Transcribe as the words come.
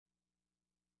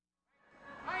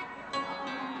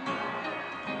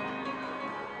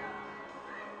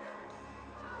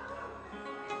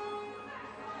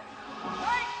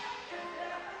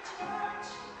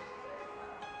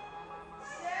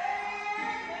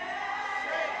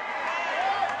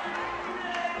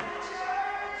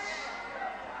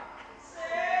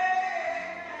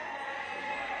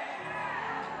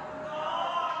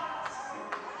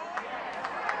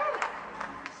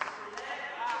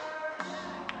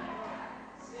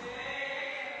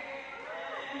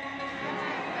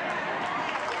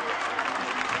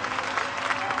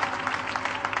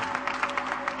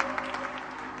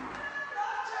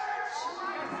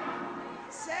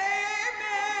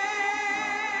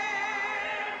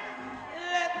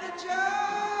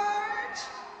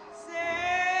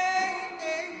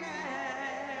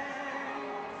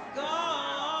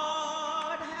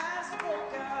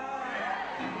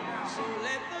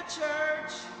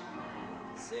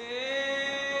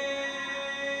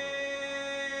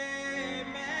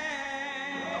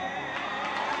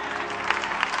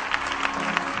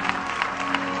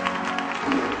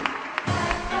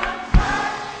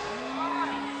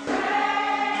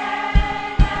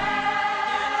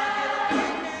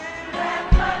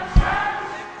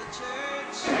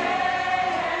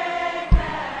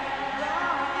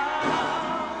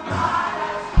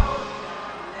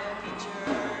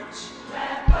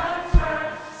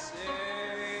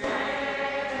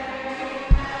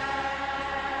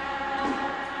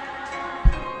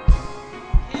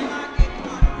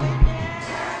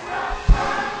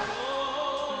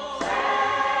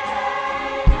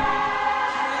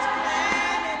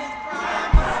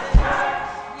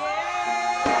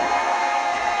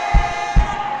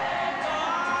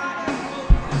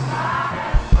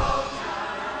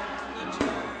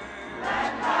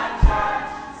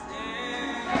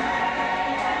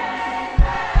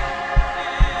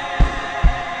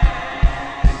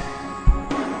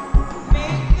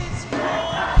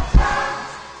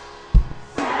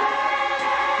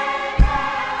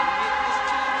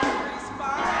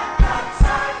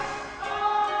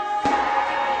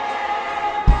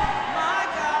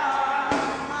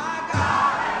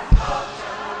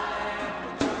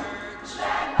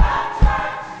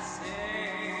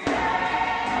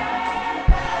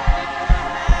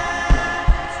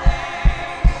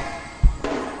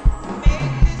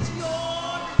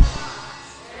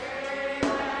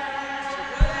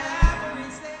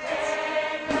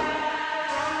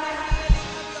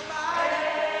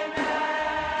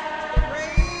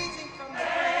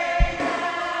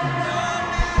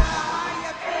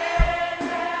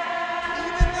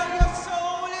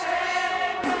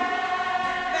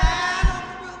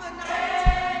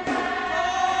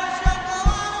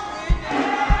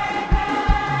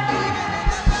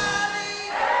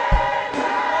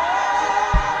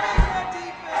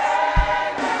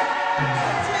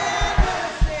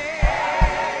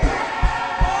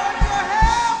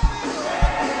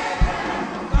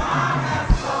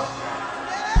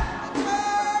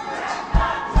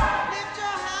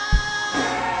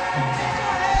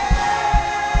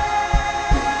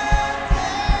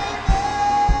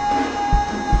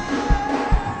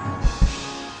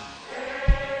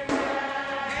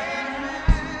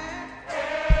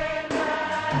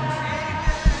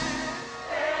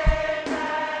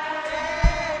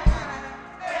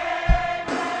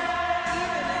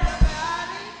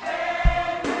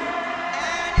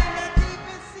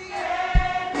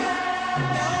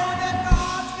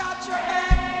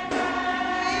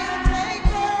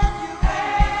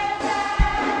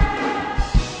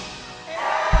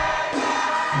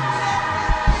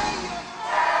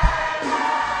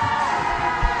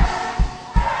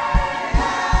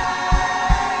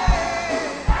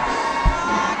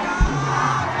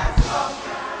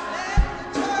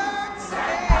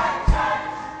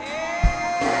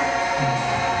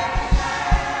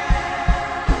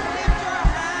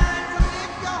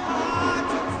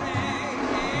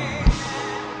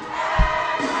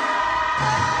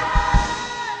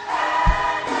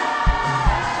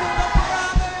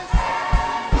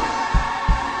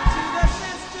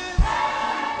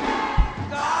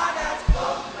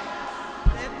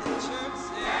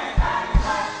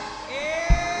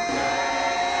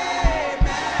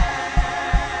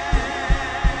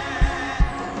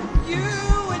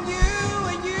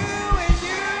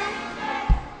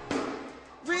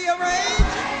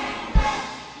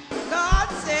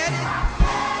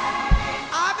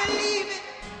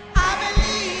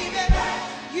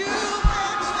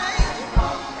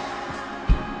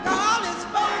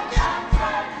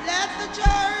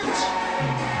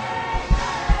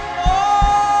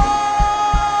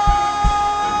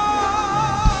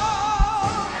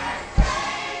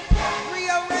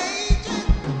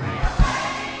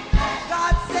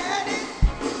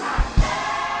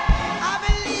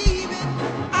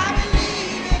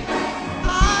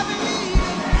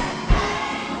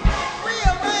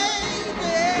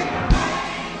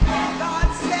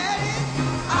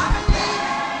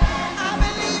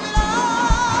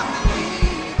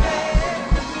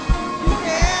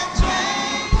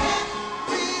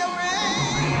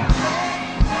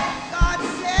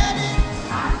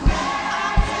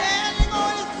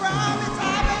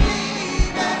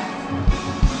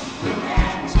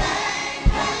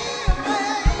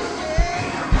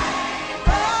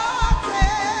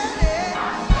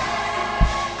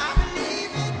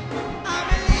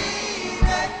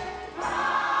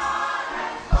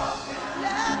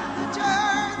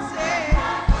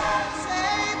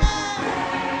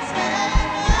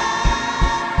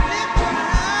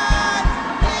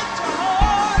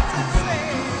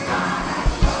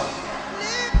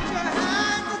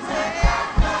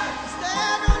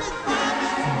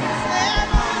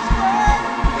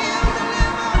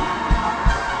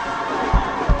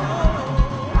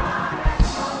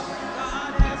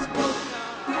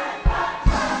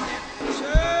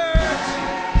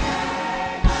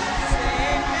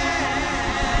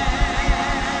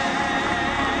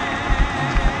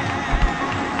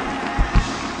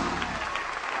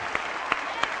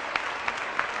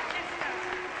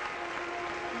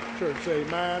Church, say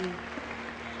amen.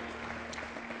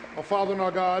 Our Father and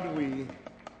our God, we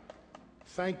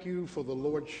thank you for the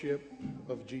Lordship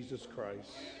of Jesus Christ.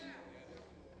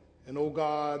 And oh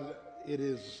God, it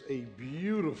is a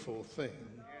beautiful thing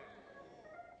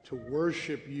to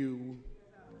worship you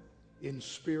in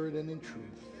spirit and in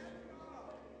truth,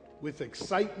 with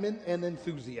excitement and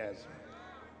enthusiasm.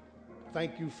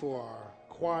 Thank you for our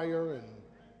choir and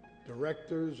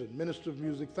directors and minister of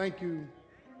music. Thank you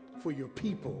for your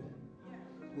people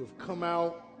who have come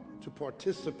out to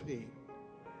participate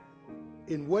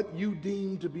in what you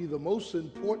deem to be the most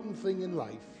important thing in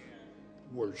life,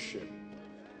 worship.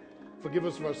 Forgive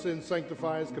us of our sins,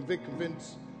 sanctify us, convict,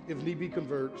 convince, if need be,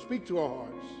 convert. Speak to our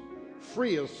hearts.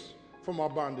 Free us from our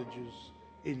bondages.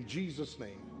 In Jesus'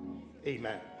 name,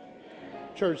 amen.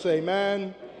 Church, say amen.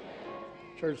 Amen.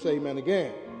 Church, say amen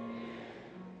again.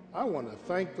 I want to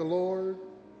thank the Lord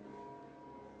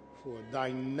for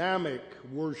dynamic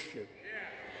worship.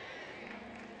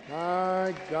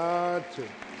 My God,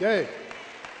 today.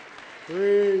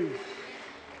 Praise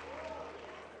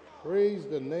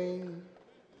the name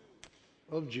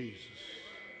of Jesus.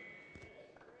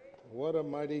 What a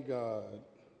mighty God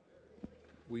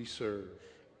we serve.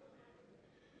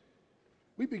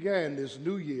 We began this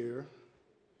new year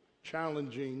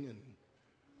challenging and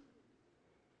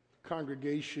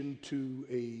congregation to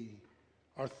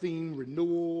our theme,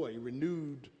 renewal, a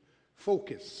renewed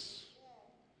focus.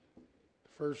 The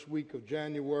first week of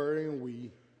January,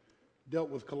 we dealt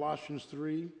with Colossians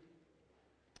 3.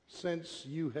 Since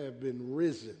you have been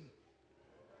risen,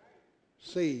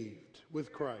 saved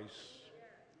with Christ,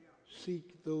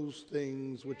 seek those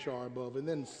things which are above, and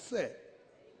then set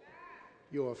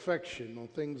your affection on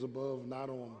things above, not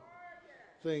on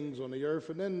things on the earth.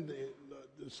 And then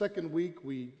the second week,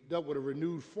 we dealt with a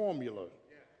renewed formula.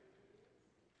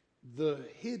 The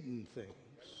hidden things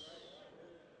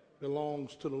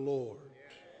belongs to the Lord,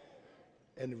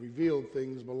 and the revealed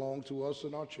things belong to us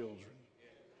and our children.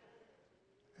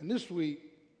 And this week,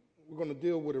 we're going to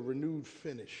deal with a renewed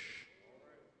finish.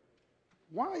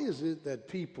 Why is it that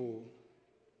people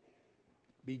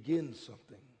begin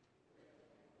something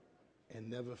and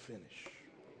never finish?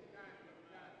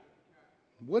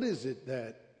 What is it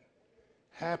that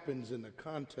happens in the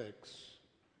context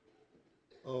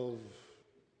of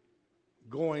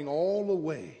going all the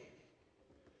way?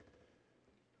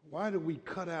 Why do we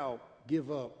cut out, give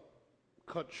up,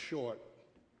 cut short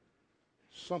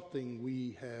something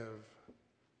we have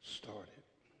started?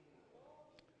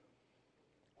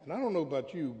 And I don't know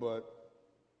about you, but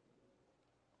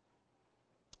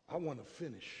I want to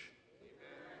finish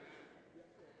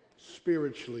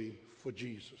spiritually for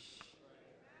Jesus.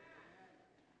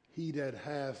 He that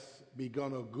hath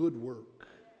begun a good work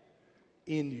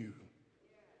in you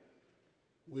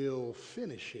will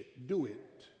finish it, do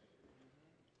it,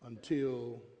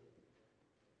 until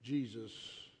Jesus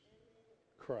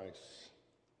Christ.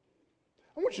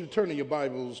 I want you to turn in your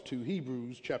Bibles to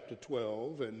Hebrews chapter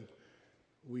 12, and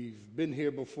we've been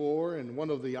here before, and one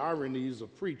of the ironies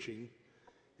of preaching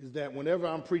is that whenever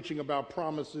I'm preaching about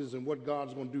promises and what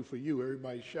God's going to do for you,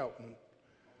 everybody's shouting.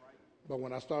 But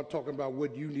when I start talking about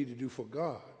what you need to do for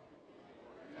God,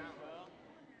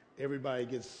 everybody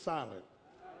gets silent.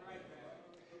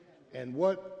 And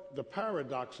what the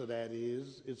paradox of that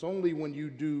is, it's only when you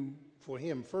do for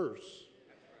him first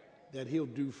that he'll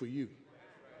do for you.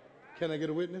 Can I get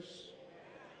a witness?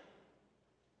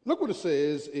 Look what it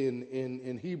says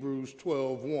in Hebrews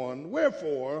 12:1.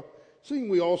 Wherefore, seeing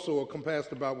we also are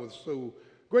compassed about with so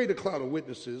great a cloud of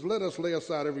witnesses, let us lay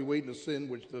aside every weight and the sin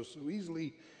which does so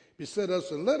easily beset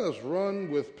us, and let us run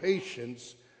with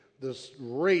patience this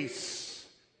race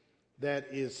that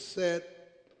is set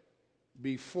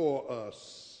before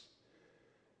us.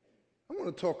 I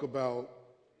want to talk about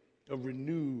a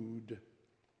renewed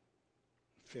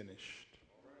finished.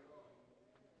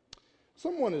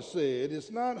 Someone has said,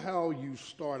 it's not how you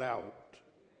start out,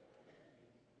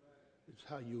 it's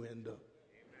how you end up.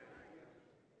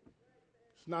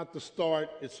 It's not the start,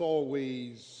 it's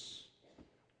always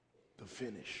the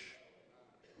finish.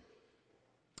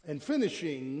 And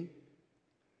finishing,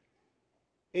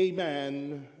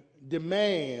 amen,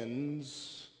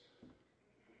 demands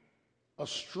a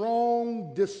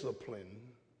strong discipline,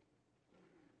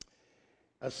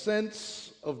 a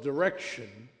sense of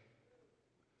direction,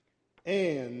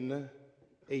 and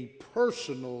a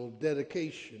personal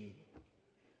dedication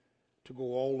to go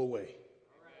all the way.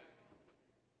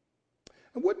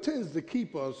 And what tends to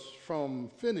keep us from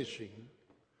finishing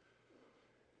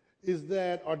is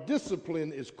that our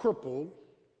discipline is crippled,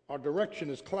 our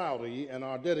direction is cloudy, and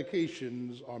our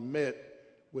dedications are met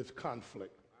with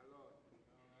conflict.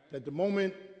 At the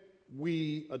moment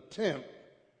we attempt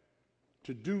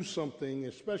to do something,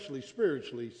 especially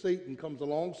spiritually, Satan comes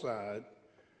alongside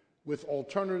with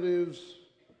alternatives,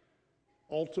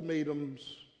 ultimatums,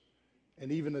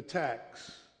 and even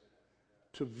attacks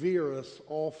to veer us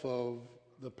off of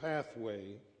the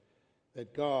pathway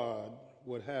that God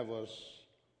would have us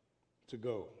to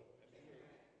go.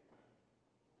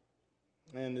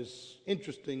 And it's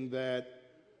interesting that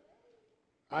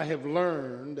I have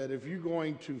learned that if you're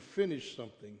going to finish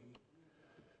something,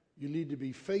 you need to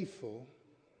be faithful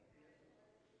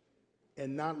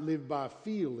and not live by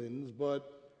feelings,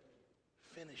 but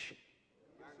finish it.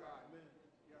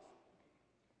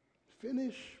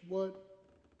 Finish what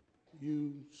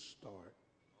you start.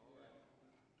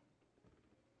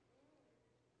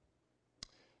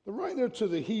 The writer to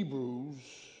the Hebrews,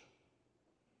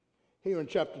 here in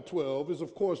chapter 12, is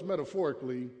of course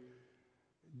metaphorically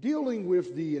dealing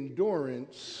with the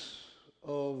endurance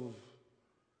of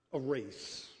a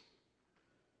race.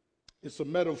 It's a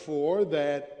metaphor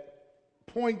that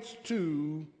points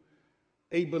to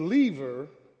a believer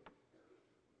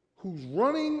who's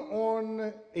running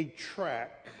on a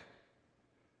track,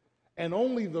 and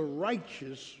only the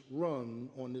righteous run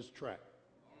on this track.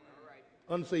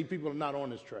 Unsaved people are not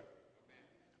on this track.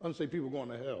 Unsaved people are going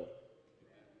to hell.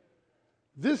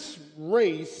 This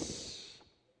race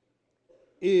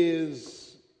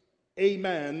is,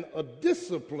 amen, a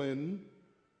discipline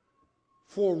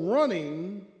for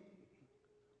running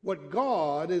what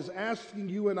God is asking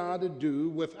you and I to do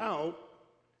without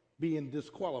being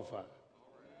disqualified.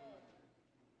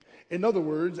 In other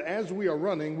words, as we are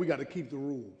running, we got to keep the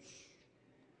rules.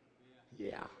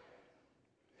 Yeah.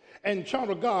 And child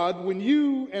of God, when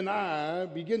you and I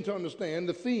begin to understand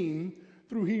the theme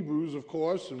through Hebrews, of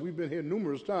course, and we've been here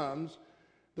numerous times,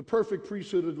 the perfect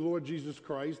priesthood of the Lord Jesus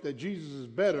Christ, that Jesus is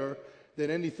better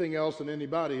than anything else and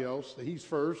anybody else, that he's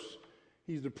first,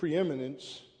 he's the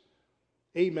preeminence.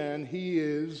 Amen. He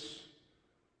is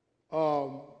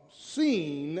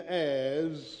seen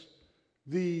as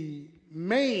the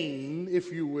main,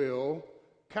 if you will,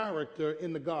 character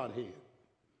in the Godhead.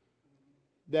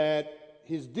 That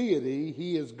his deity,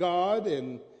 he is God,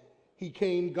 and he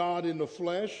came God in the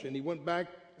flesh, and he went back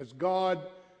as God,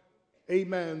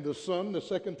 amen, the Son, the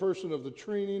second person of the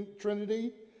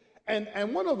Trinity.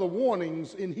 And one of the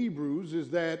warnings in Hebrews is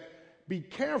that be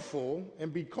careful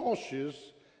and be cautious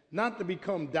not to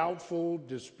become doubtful,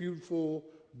 disputeful,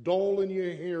 dull in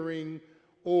your hearing,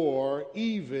 or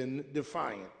even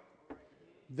defiant.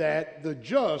 That the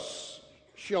just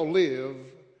shall live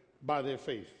by their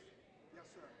faith. Yes,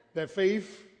 sir. That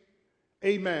faith,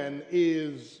 amen,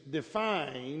 is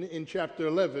defined in chapter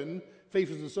 11. Faith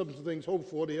is the substance of things hoped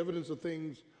for, the evidence of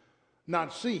things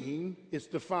not seen. It's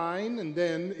defined, and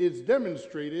then it's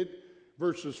demonstrated,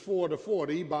 verses 4 to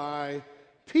 40, by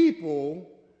people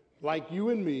like you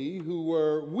and me who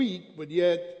were weak, but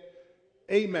yet,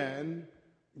 amen,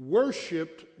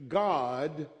 worshiped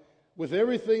God with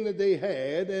everything that they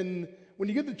had. And when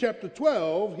you get to chapter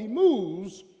 12, he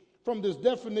moves from this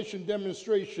definition,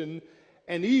 demonstration,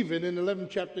 and even in the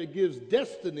 11th chapter, it gives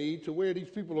destiny to where these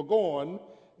people are going.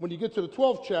 When you get to the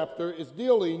 12th chapter, it's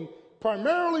dealing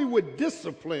primarily with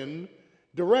discipline,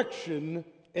 direction,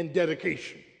 and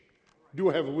dedication. Do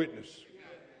I have a witness?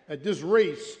 At this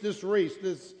race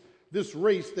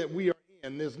that we are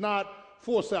in is not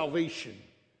for salvation,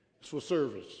 it's for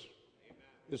service.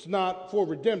 It's not for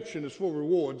redemption, it's for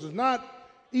rewards. It's not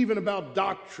even about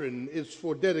doctrine, it's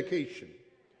for dedication.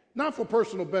 Not for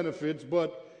personal benefits,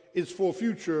 but it's for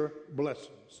future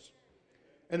blessings.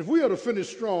 And if we are to finish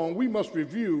strong, we must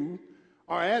review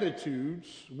our attitudes,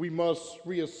 we must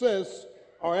reassess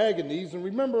our agonies, and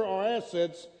remember our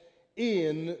assets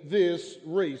in this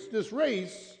race. This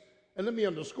race, and let me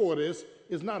underscore this,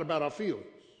 is not about our feelings.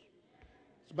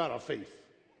 It's about our faith.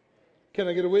 Can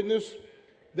I get a witness?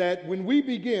 That when we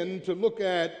begin to look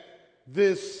at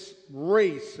this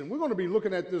race, and we're going to be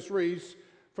looking at this race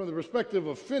from the perspective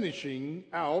of finishing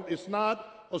out, it's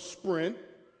not a sprint,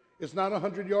 it's not a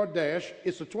 100-yard dash,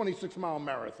 it's a 26-mile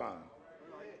marathon.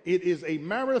 It is a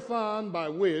marathon by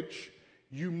which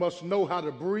you must know how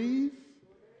to breathe,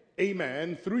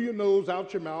 amen, through your nose,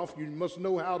 out your mouth. You must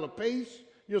know how to pace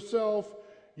yourself.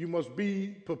 You must be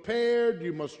prepared.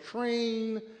 You must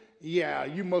train. Yeah,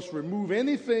 you must remove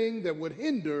anything that would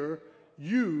hinder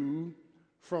you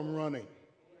from running.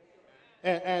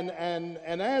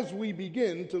 And as we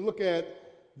begin to look at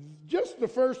just the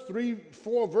first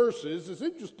 3-4 verses, it's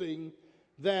interesting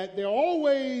that there are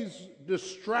always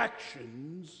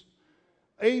distractions,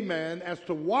 amen, as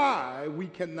to why we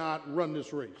cannot run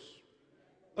this race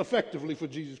effectively for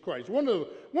Jesus Christ. One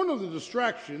of the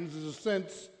distractions is a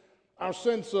sense our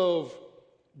sense of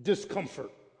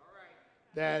discomfort.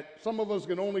 That some of us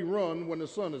can only run when the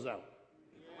sun is out.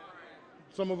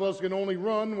 Some of us can only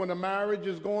run when the marriage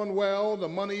is going well, the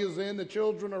money is in, the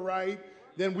children are right,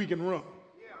 then we can run.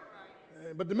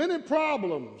 But the minute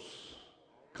problems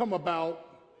come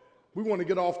about, we want to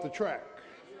get off the track.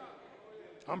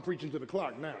 I'm preaching to the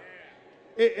clock now.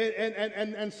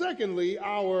 And secondly,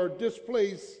 our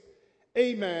displaced,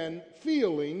 amen,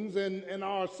 feelings and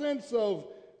our sense of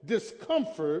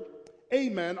discomfort,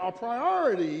 amen, our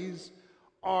priorities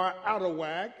are out of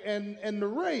whack, and the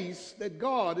race that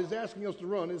God is asking us to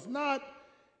run is not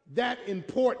that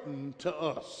important to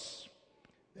us,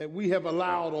 that we have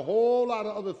allowed a whole lot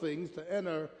of other things to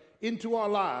enter into our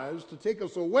lives to take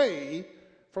us away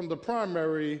from the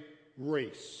primary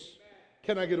race.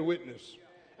 Can I get a witness?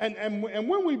 And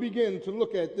when we begin to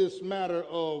look at this matter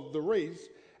of the race,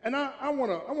 and I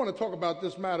want to talk about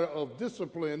this matter of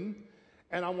discipline,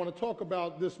 and I want to talk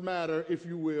about this matter, if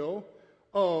you will,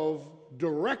 of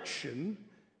direction,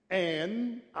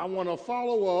 and I want to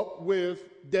follow up with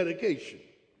dedication.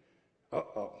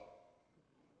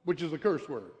 Which is a curse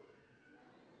word.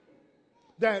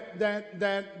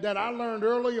 That I learned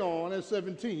early on at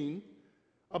 17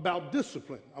 about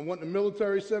discipline. I went in the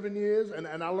military 7 years, and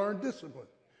I learned discipline.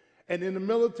 And in the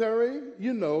military,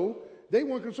 you know, they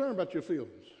weren't concerned about your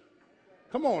feelings.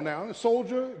 Come on now,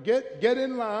 soldier, get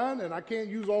in line, and I can't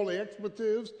use all the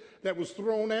expletives that was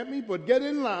thrown at me, but get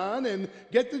in line and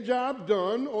get the job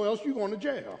done, or else you're going to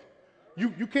jail.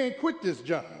 You can't quit this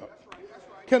job.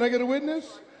 Can I get a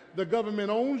witness? The government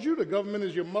owns you. The government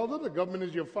is your mother. The government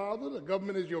is your father. The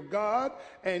government is your God.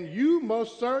 And you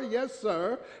must, sir, yes,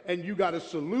 sir. And you got to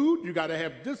salute. You got to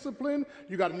have discipline.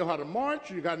 You got to know how to march.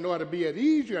 You got to know how to be at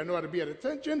ease. You got to know how to be at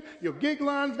attention. Your gig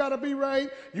line's got to be right.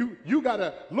 You got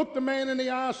to look the man in the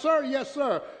eye. Sir, yes,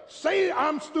 sir. Say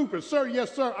I'm stupid. Sir,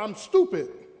 yes, sir. I'm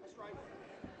stupid.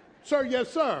 Sir, yes,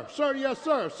 sir. Sir, yes,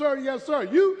 sir. Sir, yes, sir.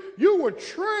 You were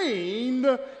trained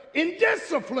in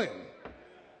discipline.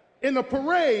 In a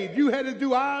parade, you had to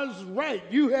do eyes right.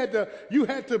 You had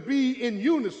to be in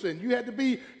unison. You had to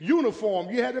be uniform.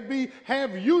 You had to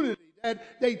have unity. And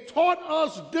they taught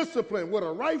us discipline with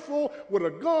a rifle, with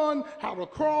a gun, how to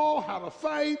crawl, how to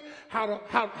fight,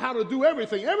 how to do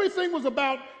everything. Everything was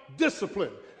about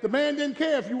discipline. The man didn't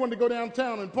care if you wanted to go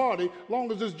downtown and party,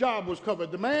 long as his job was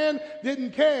covered. The man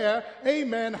didn't care,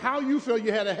 amen, how you feel.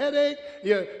 You had a headache,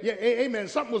 amen,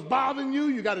 something was bothering you,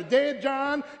 you got a dead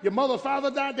John, your mother, father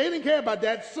died. They didn't care about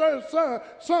that.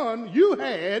 Son, you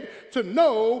had to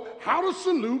know how to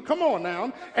salute, come on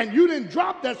now, and you didn't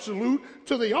drop that salute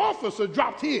till the officer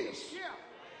dropped his.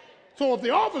 So if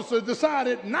the officer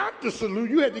decided not to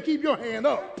salute, you had to keep your hand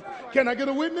up. Can I get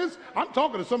a witness? I'm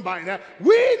talking to somebody now.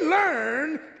 We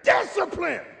learn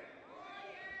discipline.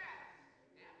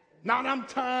 Now I'm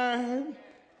tired.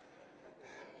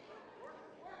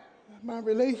 My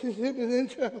relationship is in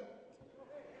trouble.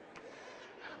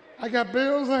 I got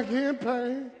bills I can't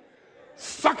pay.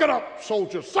 Suck it up,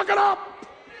 soldier. Suck it up.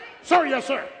 Sir, yes,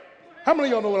 sir. How many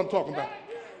of y'all know what I'm talking about?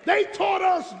 They taught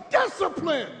us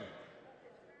discipline.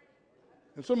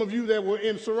 And some of you that were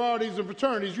in sororities and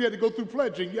fraternities, you had to go through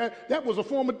pledging. That was a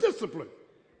form of discipline.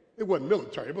 It wasn't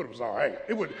military, but it was all right.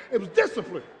 It was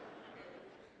discipline.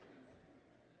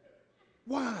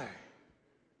 Why?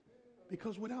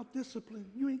 Because without discipline,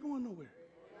 you ain't going nowhere.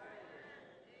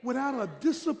 Without a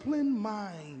disciplined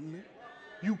mind,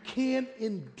 you can't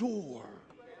endure.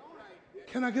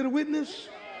 Can I get a witness?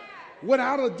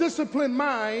 Without a disciplined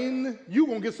mind, you're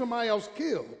going to get somebody else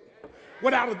killed.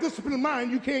 Without a disciplined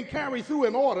mind, you can't carry through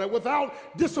an order. Without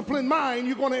disciplined mind,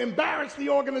 you're going to embarrass the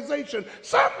organization.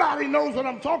 Somebody knows what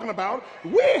I'm talking about.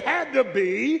 We had to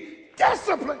be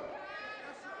disciplined.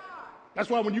 That's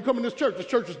why when you come in this church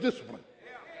is disciplined.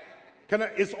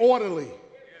 It's orderly.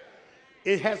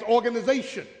 It has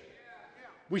organization.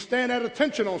 We stand at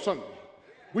attention on Sunday.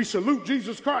 We salute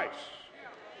Jesus Christ.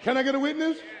 Can I get a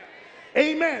witness?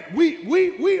 Amen.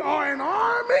 We are an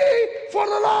army for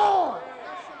the Lord.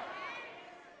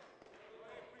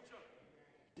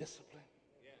 Discipline.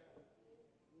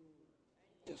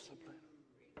 Discipline.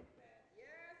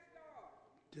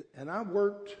 And I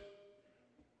worked,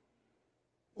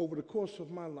 over the course of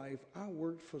my life, I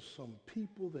worked for some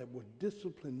people that were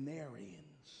disciplinarians.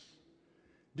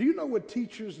 Do you know what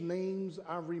teachers' names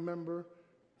I remember?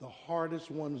 The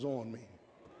hardest ones on me.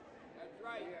 That's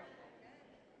right.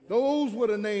 Those were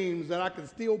the names that I can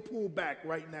still pull back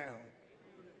right now.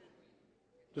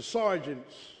 The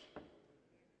sergeants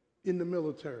in the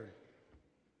military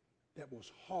that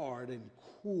was hard and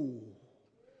cruel.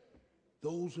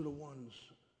 Those are the ones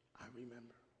I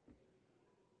remember.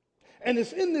 And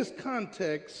it's in this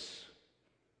context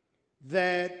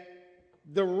that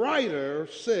the writer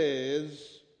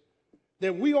says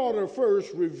that we ought to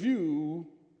first review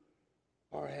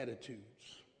our attitudes.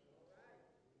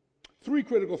 Three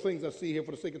critical things I see here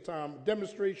for the sake of time: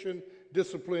 demonstration,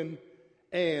 discipline,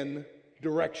 and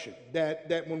direction.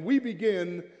 That when we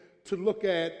begin to look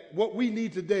at what we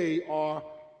need today are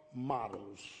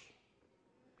models.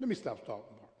 Let me stop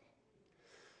talking, Mark.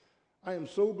 I am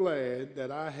so glad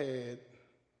that I had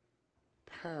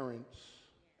parents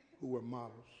who were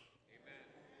models,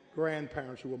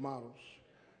 grandparents who were models,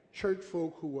 church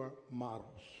folk who were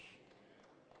models.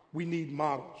 We need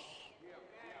models.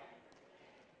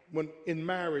 When in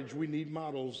marriage, we need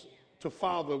models. To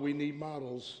father, we need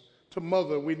models. To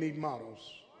mother, we need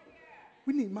models.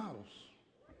 We need models.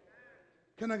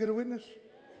 Can I get a witness?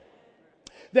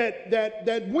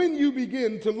 That when you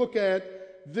begin to look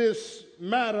at this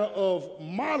matter of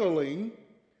modeling,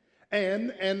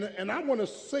 and I want to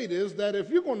say this, that if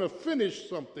you're going to finish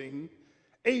something,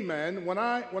 amen, when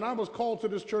I was called to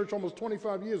this church almost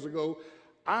 25 years ago,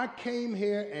 I came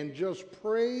here and just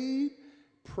prayed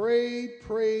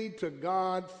to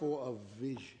God for a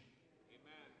vision.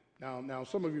 Amen. Now,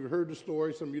 some of you have heard the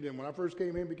story, some of you didn't. When I first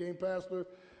came here and became pastor,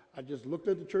 I just looked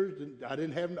at the church. I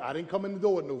didn't come in the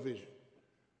door with no vision.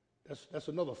 That's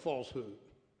another falsehood.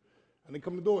 I didn't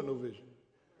come in the door with no vision.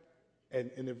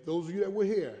 And if those of you that were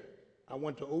here, I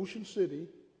went to Ocean City,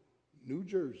 New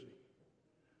Jersey,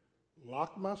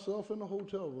 locked myself in a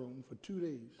hotel room for 2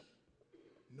 days.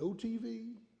 No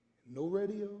TV, no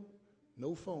radio,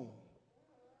 no phone.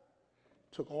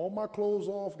 Took all my clothes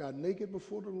off, got naked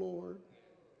before the Lord,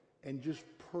 and just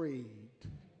prayed.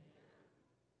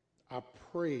 I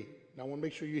prayed. Now I want to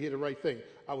make sure you hear the right thing.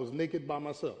 I was naked by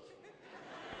myself.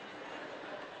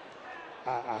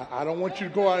 I don't want you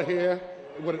to go out here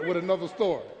with another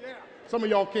story. Some of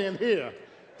y'all can't hear.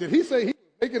 Did he say he was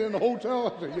naked in the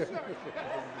hotel?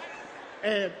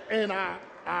 Yeah. And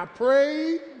I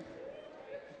prayed,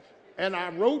 and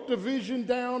I wrote the vision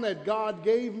down that God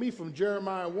gave me from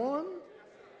Jeremiah 1.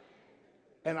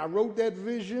 And I wrote that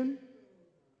vision,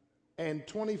 and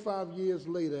 25 years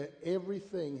later,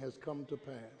 everything has come to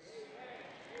pass.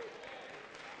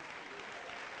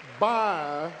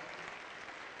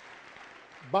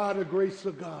 By the grace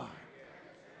of God.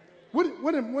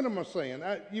 What am I saying?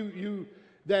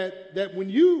 That when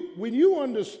you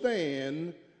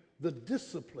understand the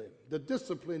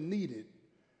discipline needed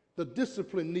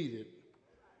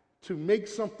to make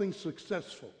something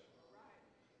successful.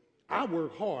 I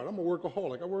work hard. I'm a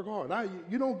workaholic. I work hard.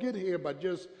 You don't get here by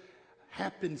just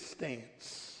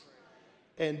happenstance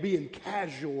and being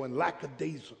casual and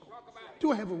lackadaisical.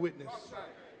 Do I have a witness?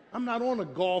 I'm not on a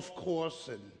golf course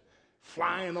and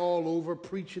flying all over,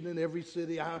 preaching in every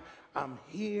city. I'm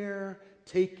here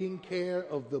taking care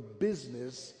of the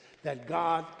business that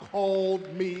God called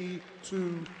me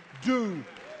to do.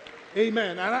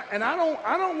 Amen. And I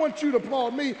don't want you to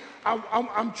applaud me.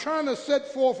 I'm trying to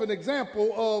set forth an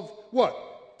example of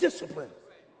what? Discipline.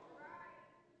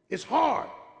 It's hard.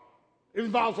 It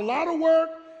involves a lot of work.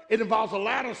 It involves a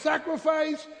lot of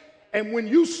sacrifice. And when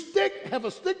you have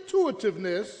a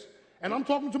stick-to-itiveness, and I'm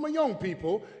talking to my young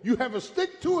people, you have a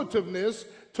stick-to-itiveness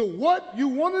to what you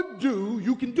want to do,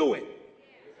 you can do it.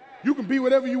 You can be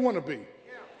whatever you want to be.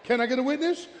 Can I get a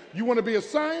witness? You want to be a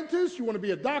scientist, you want to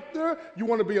be a doctor, you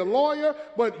want to be a lawyer,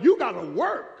 but you got to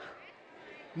work.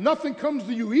 Nothing comes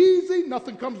to you easy,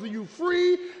 nothing comes to you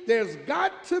free. There's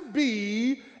got to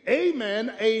be,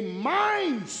 amen, a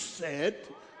mindset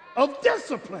of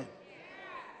discipline.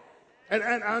 And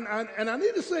I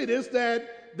need to say this,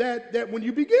 that when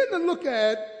you begin to look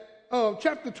at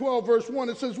chapter 12, verse 1,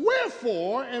 it says,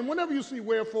 wherefore, and whenever you see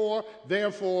wherefore,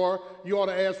 therefore, you ought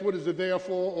to ask, what is it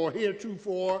therefore or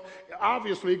heretofore?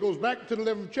 Obviously, it goes back to the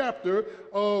 11th chapter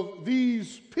of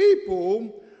these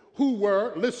people who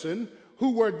were, listen,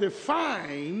 who were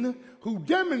defined, who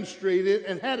demonstrated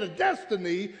and had a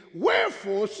destiny.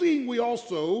 Wherefore, seeing we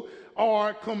also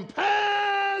are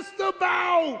compassed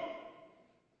about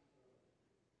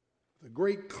the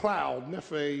great cloud,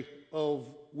 nephe, of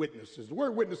witnesses. The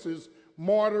word witnesses,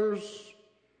 martyrs,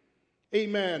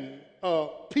 amen,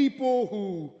 people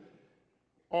who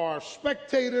are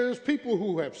spectators, people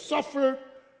who have suffered,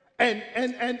 and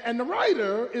the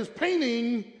writer is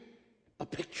painting a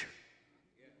picture.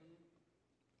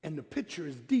 And the picture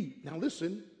is deep. Now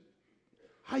listen,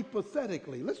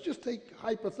 hypothetically, let's just take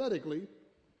hypothetically,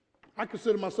 I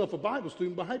consider myself a Bible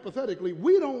student, but hypothetically,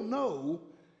 we don't know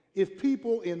if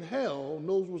people in hell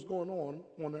knows what's going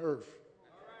on the earth.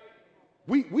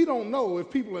 We don't know if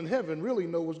people in heaven really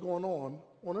know what's going on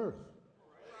earth.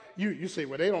 You say,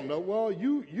 well, they don't know. Well,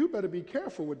 you better be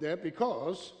careful with that,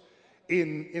 because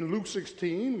In Luke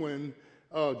 16, when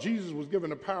Jesus was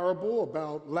given a parable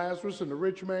about Lazarus and the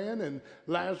rich man, and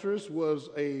Lazarus was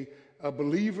a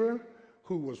believer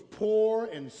who was poor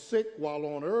and sick while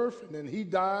on earth, and then he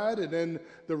died, and then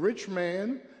the rich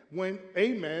man went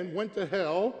to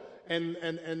hell, and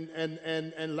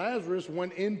Lazarus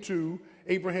went into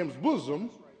Abraham's bosom,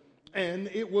 and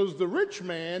it was the rich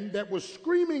man that was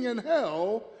screaming in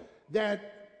hell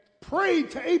that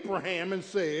prayed to Abraham and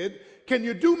said, can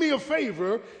you do me a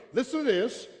favor? Listen to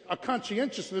this, a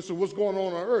conscientiousness of what's going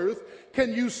on earth.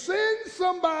 Can you send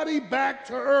somebody back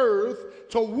to earth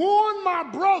to warn my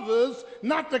brothers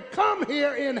not to come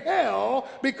here in hell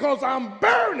because I'm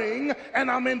burning and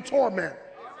I'm in torment?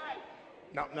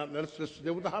 Now let's just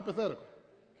deal with the hypothetical.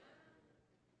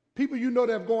 People you know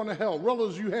that have gone to hell,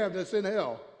 relatives you have that's in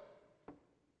hell,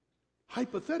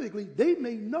 hypothetically, they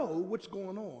may know what's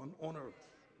going on earth.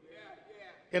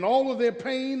 In all of their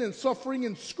pain and suffering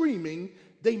and screaming,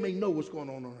 they may know what's going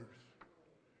on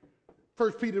earth.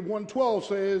 1 Peter 1:12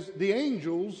 says, the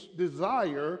angels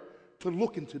desire to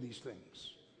look into these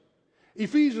things.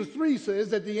 Ephesians 3 says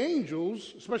that the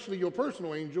angels, especially your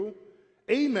personal angel,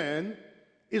 amen,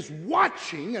 is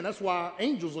watching, and that's why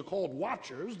angels are called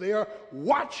watchers. They are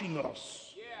watching us.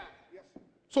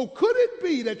 So could it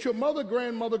be that your mother,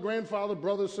 grandmother, grandfather,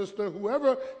 brother, sister,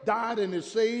 whoever died and is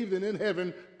saved and in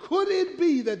heaven, could it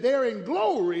be that they're in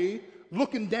glory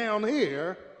looking down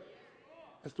here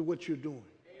as to what you're doing?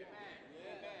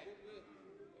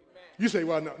 You say,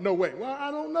 well, no way. Well,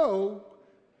 I don't know.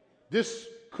 This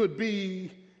could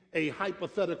be a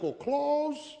hypothetical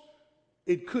clause.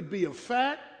 It could be a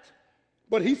fact.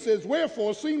 But he says,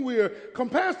 wherefore, seeing we are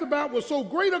compassed about with so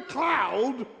great a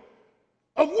cloud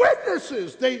of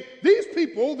witnesses. These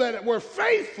people that were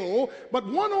faithful but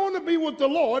went on to be with the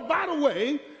Lord. By the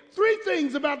way, three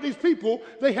things about these people: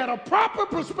 they had a proper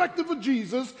perspective of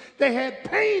Jesus, they had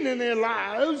pain in their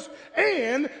lives,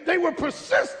 and they were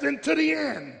persistent to the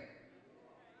end.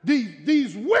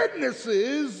 These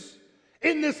witnesses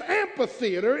in this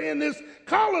amphitheater, in this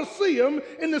Colosseum,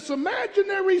 in this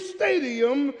imaginary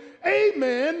stadium,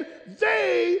 amen,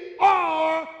 they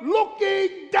are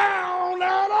looking down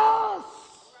at us.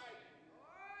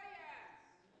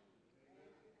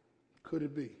 Could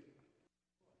it be?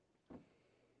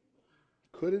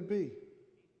 Could it be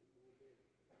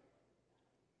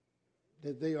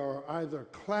that they are either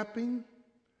clapping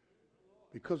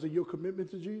because of your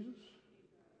commitment to Jesus?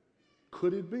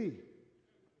 Could it be?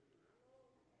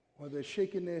 Or they're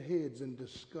shaking their heads in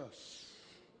disgust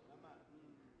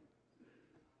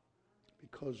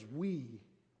because we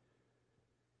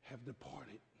have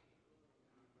departed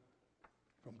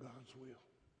from God's will.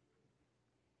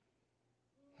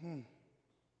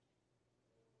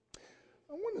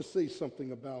 I want to say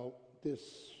something about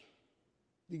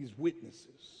these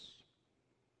witnesses.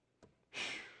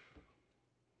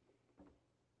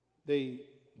 They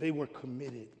were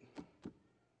committed.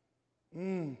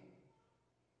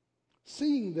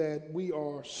 Seeing that we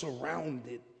are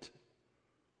surrounded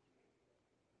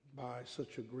by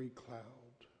such a great cloud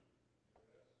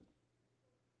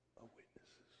of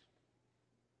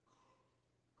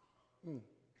witnesses.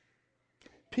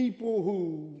 People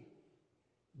who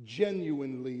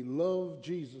genuinely love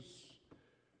Jesus,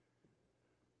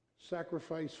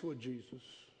 sacrificed for Jesus,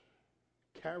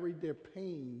 carried their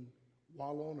pain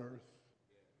while on earth,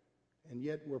 and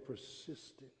yet were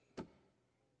persistent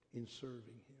in serving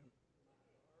him.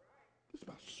 It's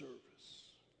about service.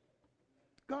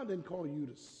 God didn't call you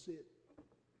to sit.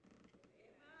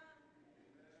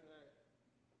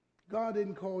 God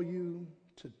didn't call you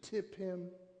to tip him.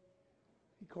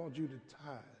 He called you to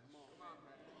tithe.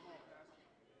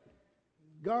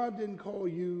 God didn't call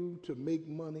you to make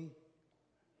money.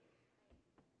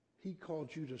 He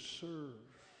called you to serve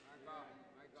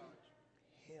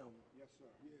him. Yes, sir.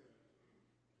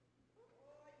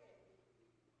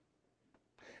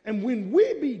 And when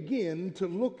we begin to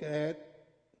look at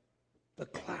the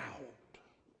cloud,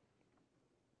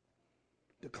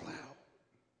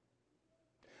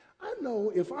 I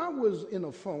know if I was in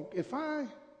a funk, if I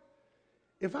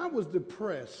was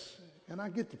depressed, and I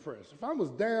get depressed, if I was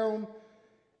down,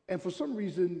 and for some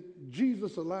reason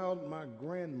Jesus allowed my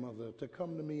grandmother to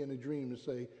come to me in a dream and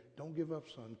say, don't give up,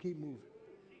 son, keep moving.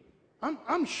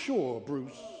 I'm sure,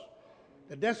 Bruce,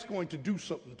 that that's going to do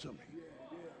something to me.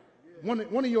 One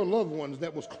of your loved ones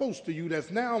that was close to you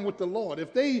that's now with the Lord,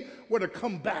 if they were to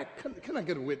come back, can I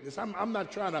get a witness? I'm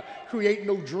not trying to create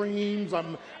no dreams.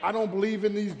 I don't believe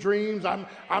in these dreams. I'm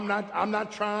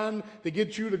not trying to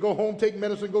get you to go home, take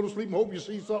medicine, go to sleep, and hope you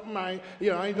see something. I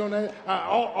ain't doing that.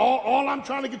 All I'm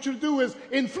trying to get you to do is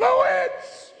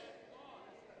influence.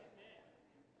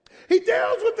 He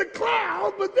deals with the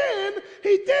cloud, but then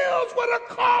he deals with a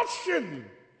caution.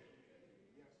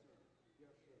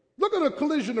 Look at a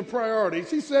collision of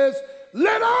priorities. He says,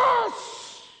 let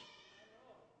us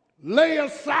lay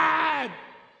aside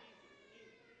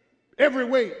every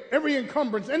weight, every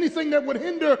encumbrance, anything that would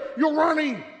hinder your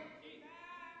running,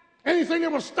 anything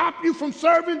that will stop you from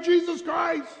serving Jesus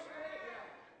Christ.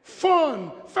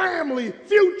 Fun, family,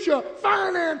 future,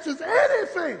 finances,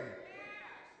 anything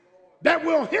that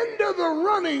will hinder the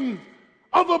running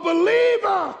of a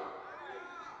believer.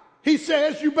 He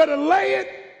says you better lay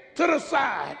it to the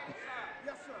side.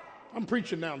 I'm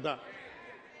preaching now, Doc.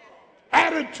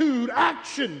 Attitude,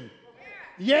 action,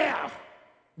 yeah.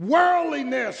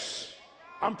 Worldliness,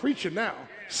 I'm preaching now.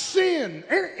 Sin,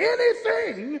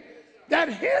 anything that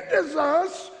hinders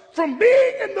us from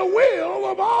being in the will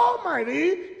of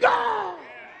Almighty God.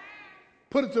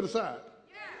 Put it to the side.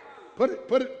 Put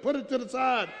it to the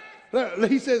side.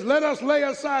 He says, let us lay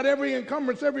aside every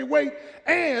encumbrance, every weight,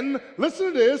 and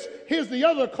listen to this. Here's the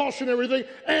other cautionary thing.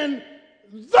 And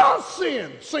the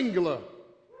sin, singular.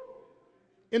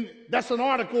 That's an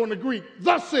article in the Greek.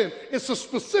 The sin. It's a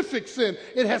specific sin.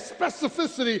 It has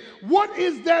specificity. What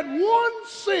is that one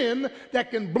sin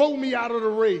that can blow me out of the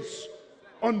race?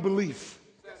 Unbelief.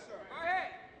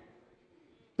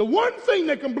 The one thing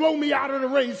that can blow me out of the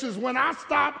race is when I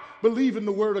stop believing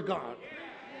the word of God.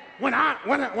 When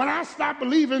I stop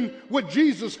believing what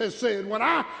Jesus has said, when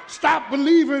I stop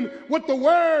believing what the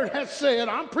word has said,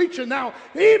 I'm preaching now.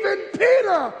 Even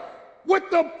Peter, with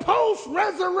the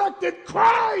post-resurrected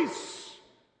Christ,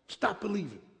 stop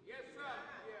believing.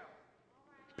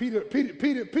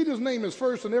 Peter's name is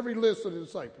first in every list of the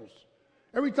disciples.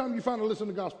 Every time you find a list in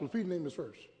the gospel, Peter's name is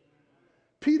first.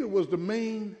 Peter was the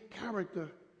main character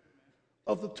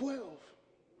of the 12.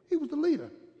 He was the leader.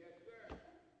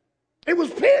 It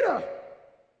was Peter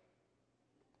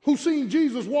who seen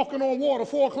Jesus walking on water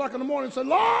 4 o'clock in the morning and said,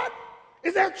 Lord,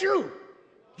 is that you?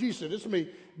 Jesus said, it's me.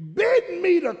 Bid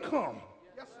me to come.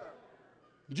 Yes, sir.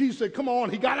 Jesus said, come on.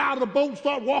 He got out of the boat,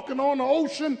 started walking on the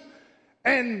ocean,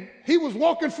 and he was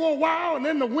walking for a while, and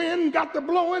then the wind got to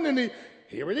blowing, and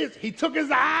here it is. He took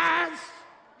his eyes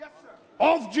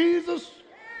off Jesus,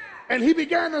 and he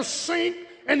began to sink,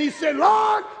 and he said,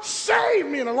 Lord, save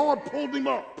me, and the Lord pulled him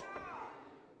up.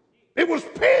 It was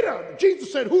Peter.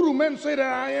 Jesus said, who do men say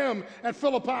that I am? At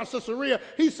Philippi, Caesarea,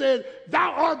 he said,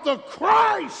 thou art the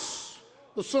Christ,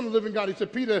 the Son of the living God. He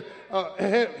said, Peter,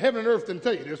 heaven and earth didn't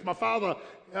tell you this. My Father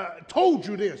told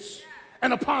you this.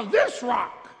 And upon this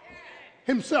rock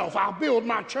himself, I'll build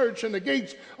my church, and the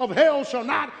gates of hell shall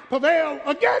not prevail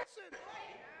against it.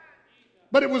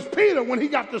 But it was Peter, when he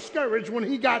got discouraged, when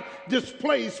he got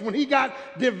displaced, when he got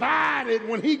divided,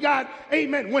 when he got,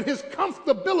 amen, when his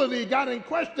comfortability got in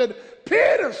question,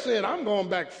 Peter said, I'm going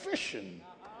back fishing.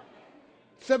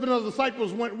 7 other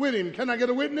disciples went with him. Can I get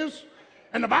a witness?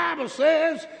 And the Bible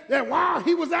says that while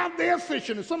he was out there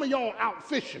fishing, and some of y'all out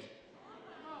fishing,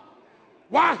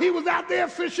 while he was out there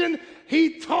fishing,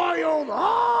 he toiled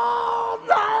all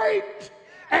night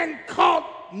and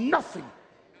caught nothing.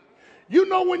 You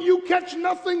know when you catch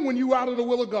nothing? When you out of the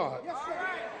will of God.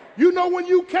 You know when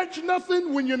you catch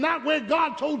nothing? When you're not where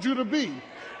God told you to be.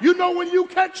 You know when you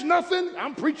catch nothing?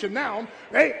 I'm preaching now.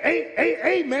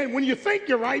 Amen. When you think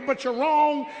you're right, but you're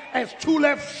wrong as 2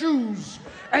 left shoes.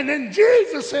 And then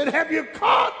Jesus said, have you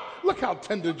caught? Look how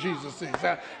tender Jesus is.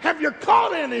 Have you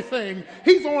caught anything?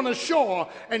 He's on the shore,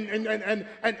 and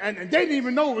they didn't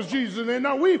even know it was Jesus. And they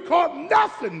know we've caught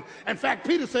nothing. In fact,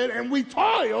 Peter said, and we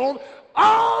toiled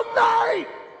all night.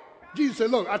 Jesus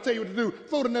said, look, I'll tell you what to do.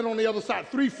 Throw the net on the other side,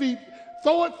 3 feet.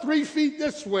 Throw it 3 feet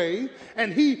this way.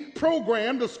 And he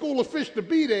programmed a school of fish to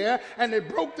be there. And they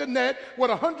broke the net with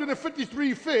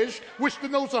 153 fish, which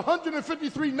denotes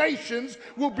 153 nations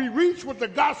will be reached with the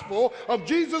gospel of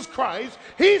Jesus Christ.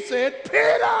 He said,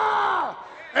 Peter!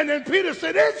 And then Peter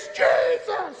said, it's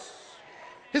Jesus.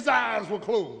 His eyes were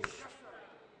closed.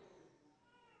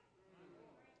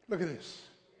 Look at this.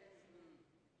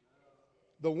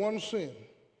 The one sin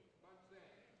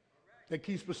that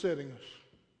keeps besetting us.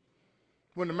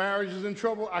 When the marriage is in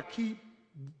trouble, I keep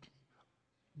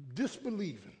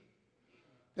disbelieving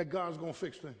that God's going to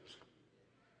fix things.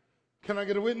 Can I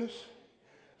get a witness?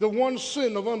 The one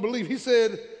sin of unbelief. He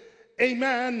said,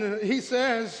 amen. He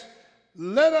says,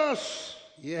 let us,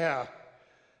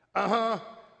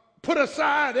 put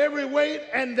aside every weight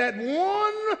and that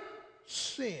one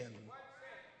sin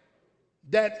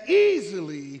that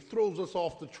easily throws us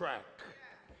off the track.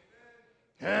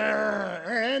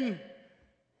 And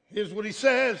here's what he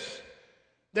says,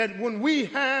 that when we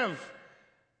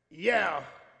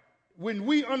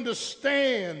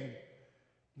understand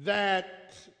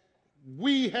that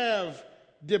we have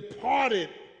departed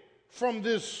from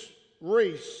this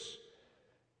race.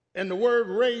 And the word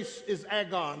race is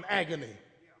agon, agony.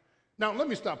 Now, let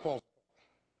me stop pausing.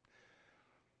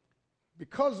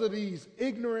 Because of these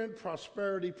ignorant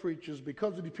prosperity preachers,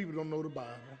 because of these people who don't know the Bible,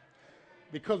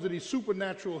 because of these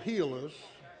supernatural healers,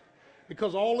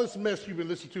 because all this mess you've been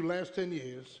listening to the last 10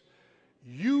 years,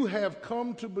 you have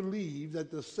come to believe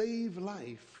that the saved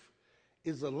life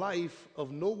is a life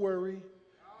of no worry,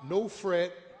 no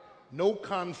fret, no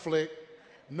conflict,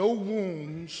 no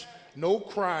wounds, no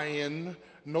crying,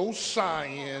 no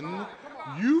sighing.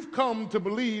 You've come to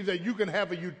believe that you can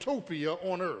have a utopia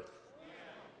on earth.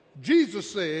 Jesus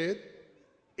said,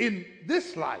 in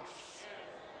this life,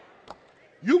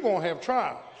 you're going to have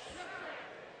trials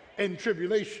and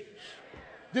tribulations.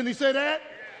 Didn't he say that?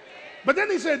 But then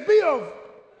he said, be of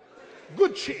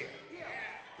good cheer.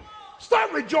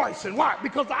 Start rejoicing. Why?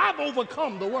 Because I've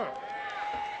overcome the world.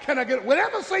 Can I get,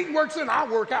 whatever Satan works in, I'll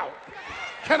work out.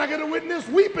 Can I get a witness?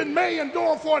 Weeping may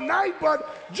endure for a night,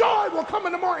 but joy will come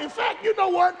in the morning. In fact, you know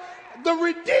what? The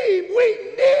redeemed,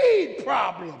 we need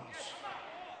problems.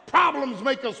 Problems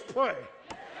make us pray.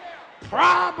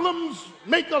 Problems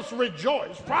make us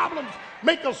rejoice. Problems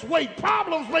make us wait.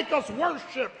 Problems make us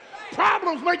worship.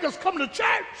 Problems make us come to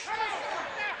church.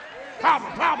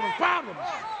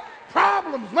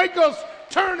 Problems make us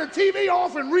turn the TV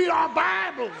off and read our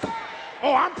Bibles.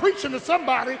 Oh, I'm preaching to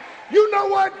somebody. You know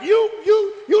what?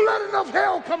 You let enough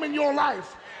hell come in your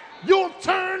life, you'll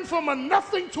turn from a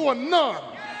nothing to a none.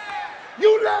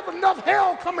 You let enough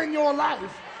hell come in your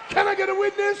life. Can I get a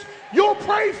witness? You'll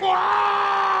pray for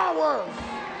hours.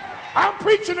 I'm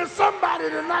preaching to somebody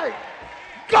tonight.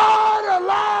 God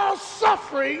allows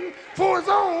suffering for his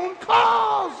own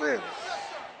causes.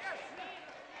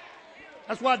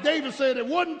 That's why David said it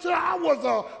wasn't until I was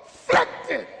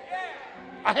afflicted.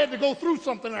 I had to go through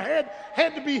something. I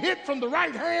had to be hit from the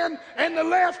right hand and the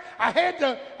left. I had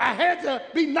to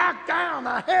be knocked down.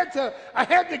 I had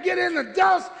to get in the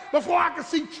dust before I could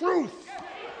see truth.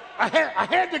 I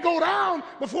had to go down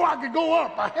before I could go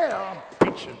up. I'm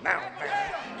preaching now,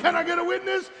 man. Can I get a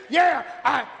witness? Yeah,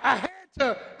 I had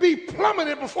to be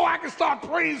plummeted before I could start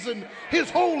praising his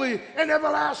holy and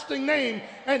everlasting name.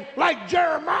 And like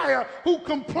Jeremiah, who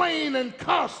complained and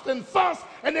cussed and fussed,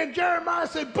 and then Jeremiah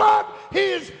said, but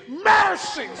his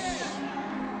mercies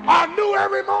are new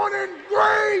every morning.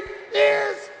 Great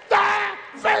is thy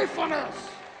faithfulness.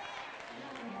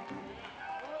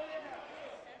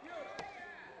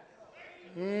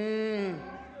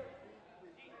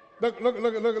 Look,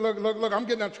 I'm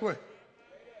getting out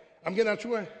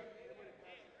your way.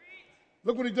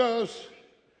 Look what he does.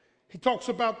 He talks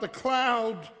about the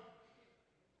cloud.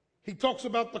 He talks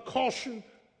about the caution.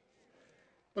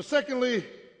 But secondly,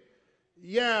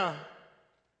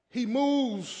 he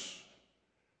moves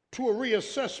to a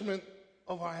reassessment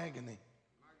of our agony.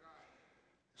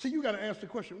 See, you got to ask the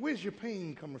question, where's your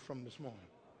pain coming from this morning?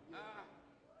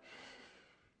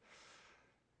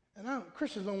 And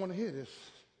Christians don't want to hear this.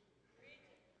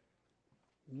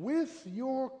 With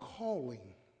your calling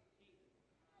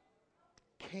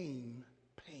came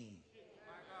pain.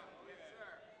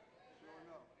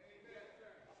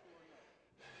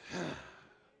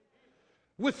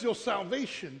 With your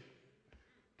salvation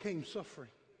came suffering.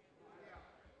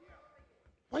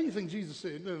 Why do you think Jesus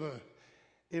said, no,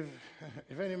 if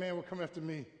any man will come after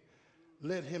me,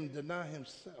 let him deny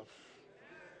himself,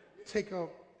 take up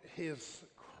his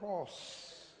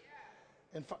cross.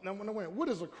 And now, what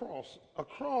is a cross? A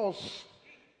cross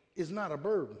is not a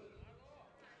burden.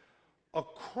 A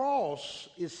cross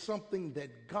is something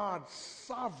that God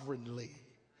sovereignly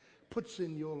puts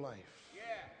in your life.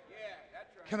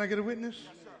 That's right. Can I get a witness?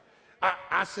 Yes,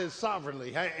 I said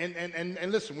sovereignly.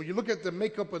 And listen, when you look at the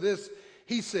makeup of this,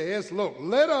 he says, look,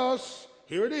 let us,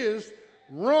 here it is,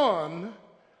 run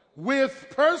with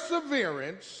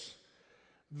perseverance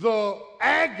the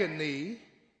agony,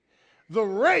 the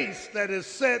race that is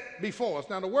set before us.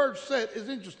 Now, the word set is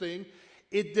interesting.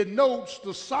 It denotes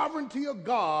the sovereignty of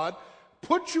God,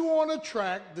 put you on a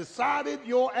track, decided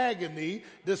your agony,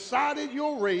 decided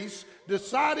your race,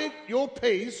 decided your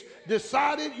pace,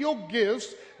 decided your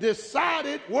gifts,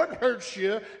 decided what hurts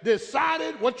you,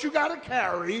 decided what you got to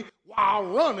carry while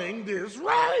running this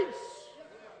race.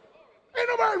 Ain't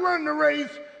nobody running the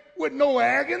race with no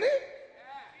agony.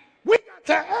 We got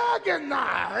to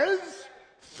agonize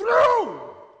through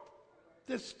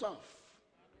this stuff.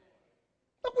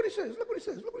 Look what he says.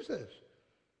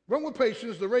 Run with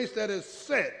patience the race that is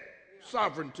set,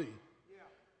 sovereignty,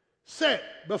 set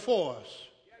before us.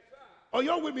 Are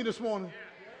y'all with me this morning?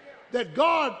 That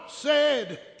God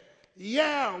said,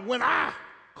 when I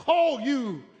call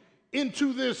you,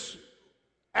 into this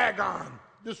agon,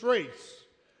 this race.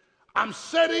 I'm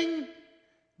setting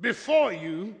before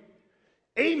you,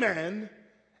 amen,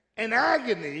 an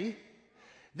agony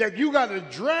that you got to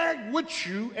drag with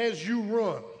you as you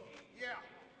run.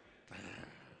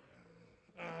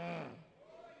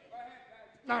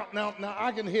 Now,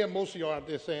 I can hear most of y'all out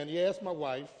there saying, yeah, it's my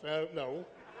wife. No.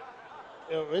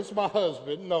 It's my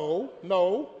husband.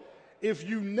 No. If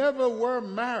you never were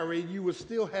married, you would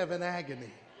still have an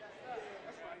agony.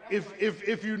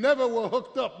 If you never were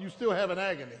hooked up, you still have an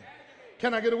agony.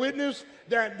 Can I get a witness?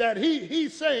 That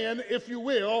he's saying, if you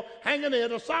will, hanging there,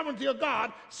 the sovereignty of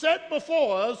God set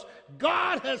before us.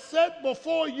 God has set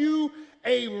before you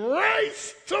a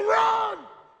race to run.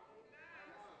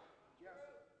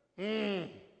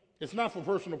 It's not for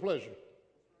personal pleasure.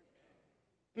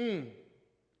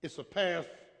 It's a path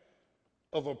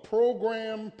of a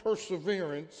programmed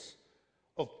perseverance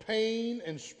of pain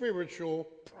and spiritual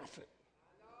profit.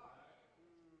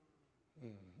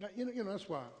 Now, you know, that's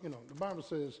why, the Bible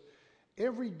says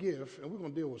every gift, and we're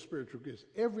going to deal with spiritual gifts,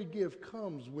 every gift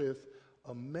comes with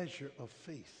a measure of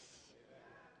faith.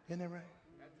 Isn't that right?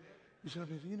 You say,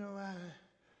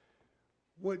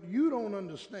 what you don't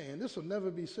understand, this will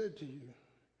never be said to you.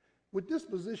 With this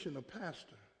position of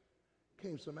pastor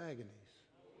came some agonies.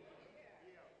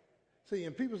 See,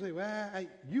 and people say, well,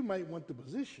 you might want the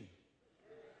position,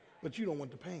 but you don't want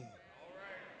the pain.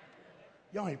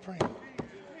 Y'all ain't praying.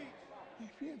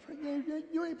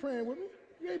 You ain't praying with me.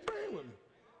 You ain't praying with me.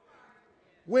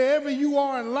 Wherever you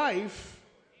are in life,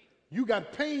 you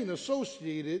got pain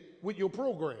associated with your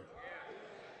program.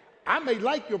 I may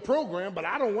like your program, but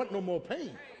I don't want no more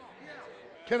pain.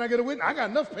 Can I get a witness? I got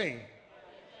enough pain.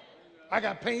 I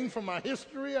got pain from my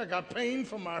history. I got pain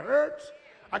from my hurts.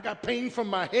 I got pain from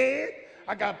my head.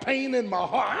 I got pain in my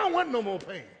heart. I don't want no more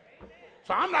pain.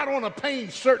 So I'm not on a pain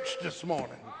search this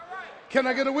morning. Can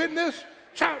I get a witness?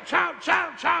 Child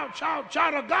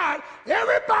of God.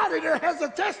 Everybody that has a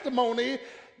testimony,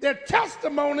 their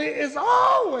testimony is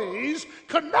always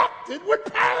connected with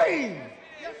pain.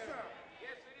 Yes, sir.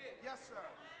 Yes, it is. Yes, sir.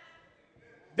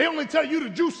 They only tell you the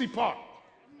juicy part.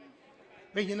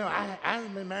 But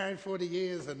I've been married 40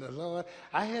 years, and the Lord,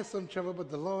 I had some trouble,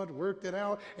 but the Lord worked it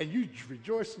out, and you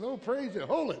rejoice, no praise it.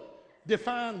 Hold it.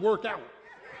 Define work out.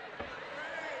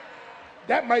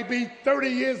 That might be 30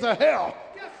 years of hell.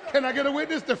 Can I get a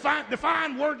witness?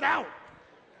 Define work out.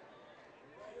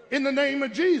 In the name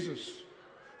of Jesus.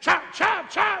 Child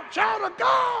of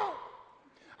God.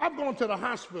 I'm going to the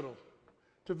hospital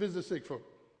to visit sick folk.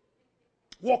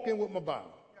 Walk in with my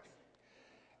Bible.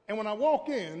 And when I walk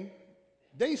in,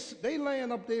 they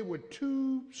laying up there with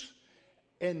tubes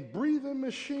and breathing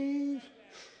machines.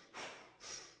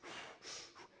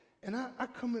 And I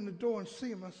come in the door and see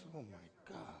them. I said, oh, my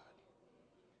God.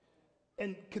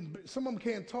 And some of them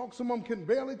can't talk. Some of them can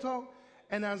barely talk.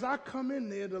 And as I come in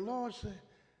there, the Lord said,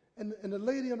 and the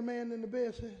lady and the man in the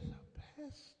bed says,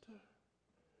 Pastor,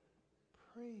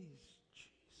 praise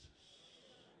Jesus.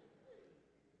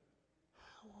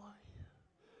 How are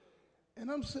you? And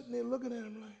I'm sitting there looking at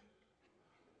him like,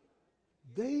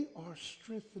 they are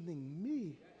strengthening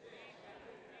me.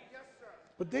 Yes, sir.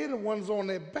 But they're the ones on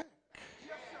their back.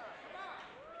 Yes,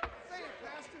 sir. Say it,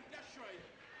 Pastor. That's right.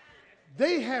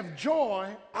 They have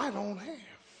joy I don't have.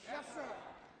 Yes, sir.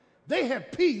 They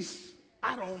have peace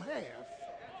I don't have.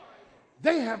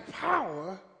 They have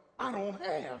power I don't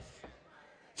have.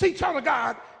 See, child of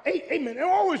God, amen. And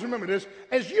always remember this,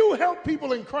 as you help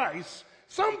people in Christ,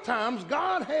 sometimes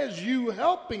God has you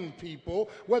helping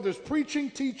people, whether it's preaching,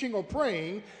 teaching, or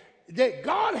praying, that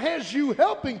God has you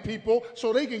helping people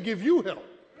so they can give you help.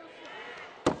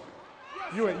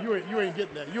 You ain't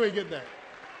getting that. You ain't getting that.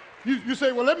 You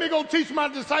say, well, let me go teach my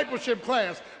discipleship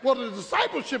class. Well, the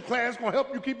discipleship class is going to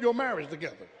help you keep your marriage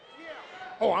together.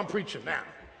 Oh, I'm preaching now.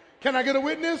 Can I get a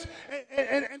witness?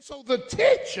 And so the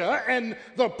teacher and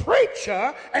the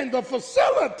preacher and the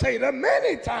facilitator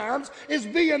many times is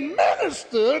being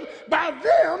ministered by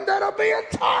them that are being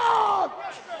taught.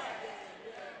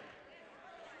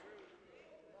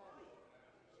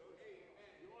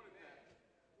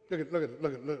 Look at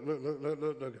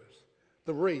this.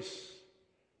 The race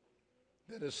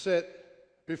that is set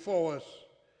before us.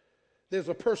 There's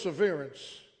a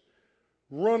perseverance,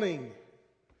 running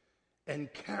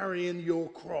and carrying your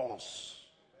cross.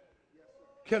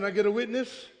 Can I get a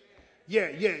witness? Yeah.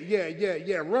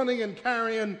 Running and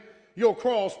carrying your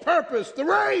cross. Purpose, the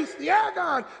race, the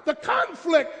agon, the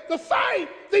conflict, the fight,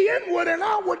 the inward and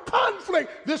outward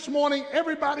conflict. This morning,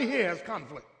 everybody here has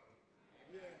conflict.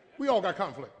 We all got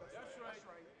conflict.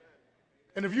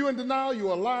 And if you're in denial,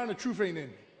 you're a liar and the truth ain't in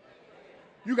you.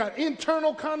 You got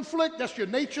internal conflict, that's your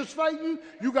nature's fighting.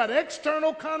 You got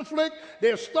external conflict.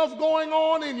 There's stuff going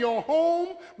on in your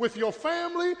home, with your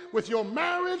family, with your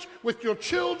marriage, with your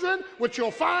children, with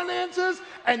your finances,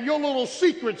 and your little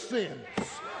secret sins.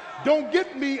 Don't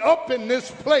get me up in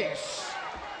this place,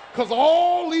 because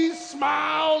all these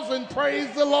smiles and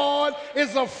praise the Lord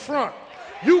is a front.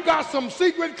 You got some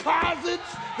secret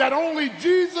closets that only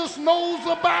Jesus knows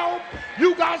about.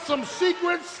 You got some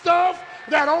secret stuff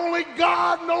that only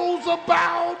God knows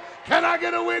about. Can I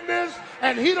get a witness?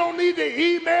 And he don't need to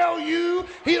email you.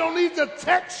 He don't need to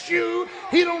text you.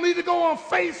 He don't need to go on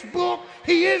Facebook.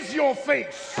 He is your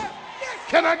face.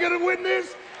 Can I get a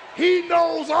witness? He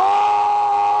knows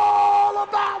all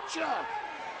about you.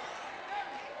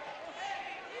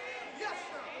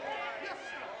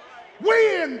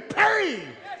 We're in pain.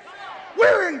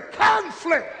 We're in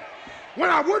conflict. When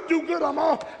I would do good, I'm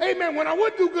all, amen. When I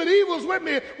would do good, evil's with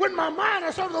me. When my mind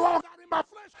I serve the law of God in my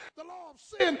flesh, the law of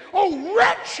sin. Oh,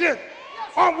 wretched.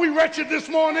 Aren't we wretched this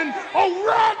morning? Oh,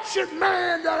 wretched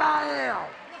man that I am.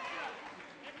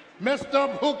 Messed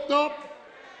up, hooked up,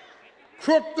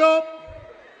 crooked up,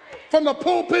 from the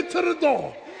pulpit to the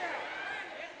door.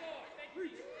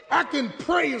 I can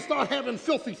pray and start having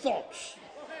filthy thoughts.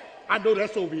 I know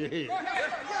that's over your head.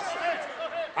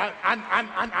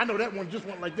 I know that one just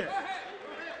went like that.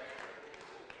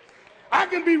 I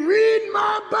can be reading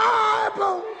my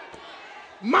Bible,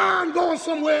 mind going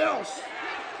somewhere else.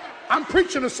 I'm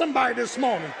preaching to somebody this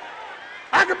morning.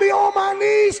 I can be on my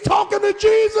knees talking to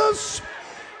Jesus,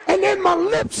 and then my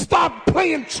lips start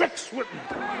playing tricks with me.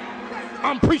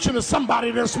 I'm preaching to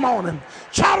somebody this morning.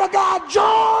 Child of God,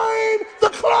 join the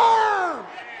club.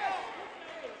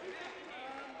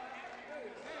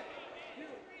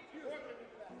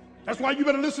 That's why you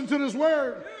better listen to this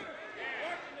word.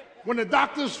 When the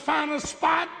doctors find a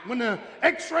spot, when the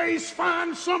x-rays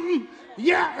find something,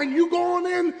 yeah, and you going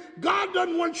in, God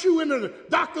doesn't want you in the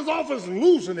doctor's office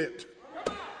losing it.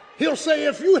 He'll say,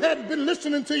 if you hadn't been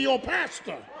listening to your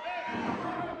pastor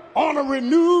on a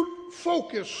renewed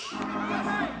focus,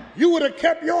 you would have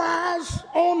kept your eyes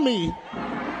on me.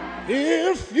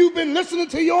 If you've been listening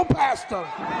to your pastor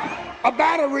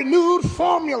about a renewed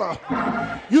formula,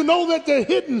 you know that the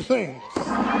hidden things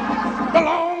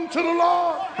belong to the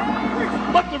Lord,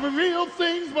 but the revealed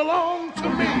things belong to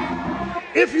me.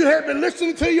 If you have been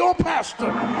listening to your pastor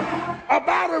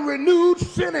about a renewed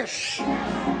finish,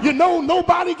 you know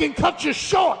nobody can cut you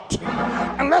short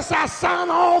unless I sign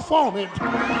off on it.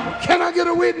 Can I get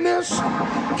a witness?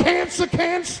 Cancer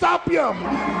can't stop you.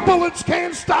 Bullets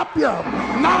can't stop you.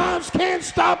 Knives can't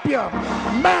stop you.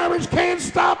 Marriage can't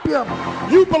stop you.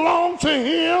 You belong to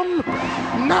him.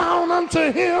 Now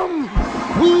unto him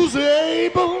who's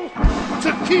able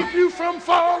to keep you from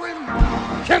falling.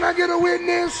 Can I get a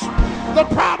witness? The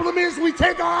problem is we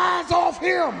take our eyes off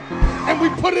him and we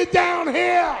put it down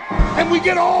here and we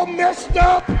get all messed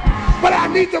up. But I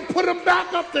need to put them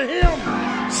back up to him.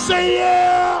 Say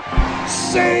yeah,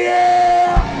 say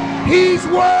yeah, he's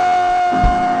worthy.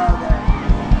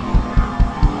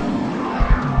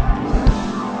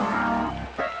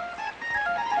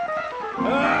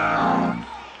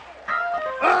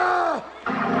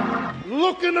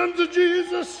 Looking unto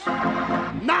Jesus,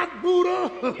 not Buddha,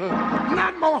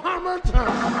 not Muhammad,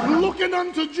 looking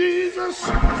unto Jesus,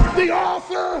 the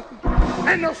author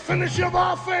and the finisher of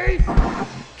our faith.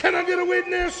 Can I get a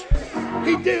witness?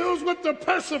 He deals with the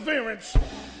perseverance.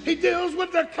 He deals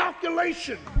with the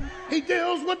calculation. He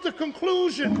deals with the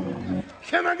conclusion.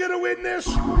 Can I get a witness?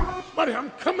 But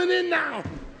I'm coming in now.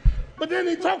 But then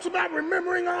he talks about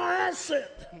remembering our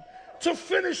asset to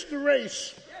finish the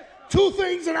race. Two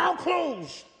things and I'll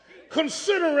close.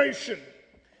 Consideration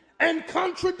and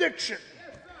contradiction.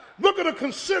 Look at the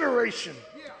consideration.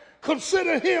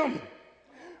 Consider him.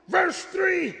 Verse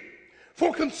 3,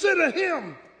 for consider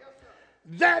him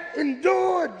that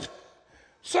endured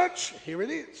such, here it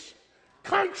is,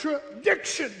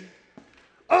 contradiction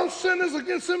of sinners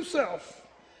against himself,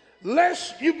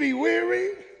 lest you be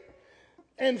weary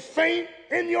and faint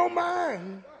in your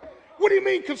mind. What do you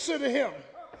mean consider him?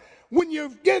 When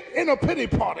you get in a pity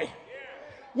party,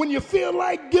 when you feel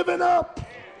like giving up,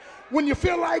 when you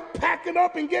feel like packing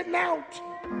up and getting out,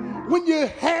 when you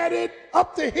had it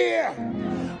up to here,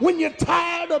 when you're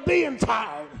tired of being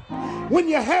tired, when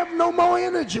you have no more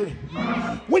energy,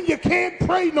 when you can't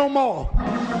pray no more,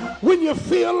 when you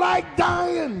feel like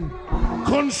dying,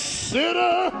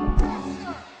 consider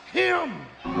him.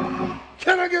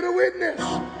 Can I get a witness?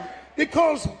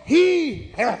 Because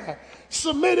he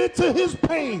submitted to his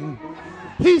pain.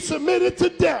 He submitted to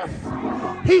death.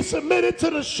 He submitted to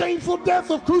the shameful death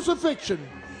of crucifixion.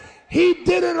 He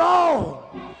did it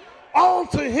all. All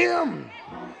to him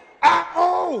I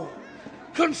owe.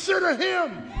 Consider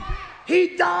him.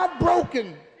 He died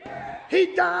broken.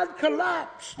 He died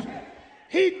collapsed.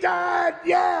 He died,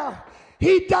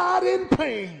 he died in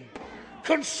pain.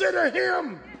 Consider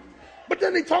him. But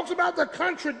then he talks about the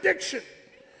contradiction.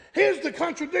 Here's the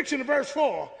contradiction in verse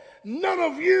 4. None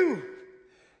of you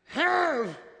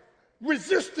have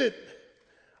resisted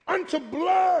unto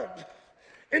blood.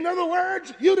 In other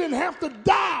words, you didn't have to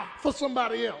die for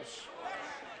somebody else.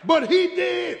 But he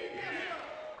did.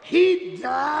 He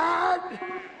died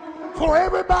for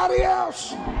everybody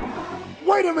else.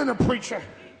 Wait a minute, preacher.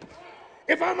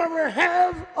 If I'm ever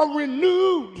have a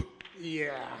renewed,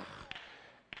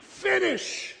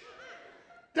 finish,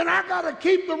 then I got to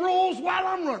keep the rules while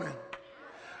I'm running.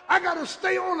 I got to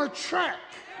stay on the track.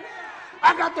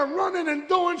 I got to run an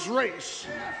endurance race.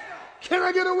 Can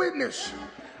I get a witness?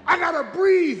 I got to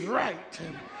breathe right.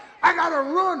 I got to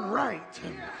run right.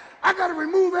 I got to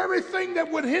remove everything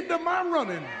that would hinder my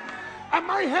running. I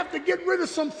might have to get rid of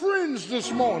some friends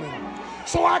this morning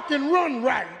so I can run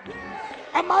right.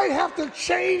 I might have to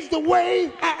change the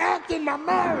way I act in my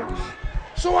marriage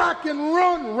so I can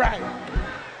run right.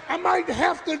 I might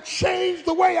have to change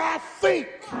the way I think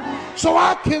so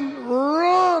I can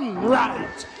run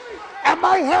right. I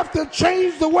might have to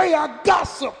change the way I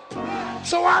gossip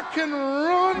so I can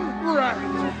run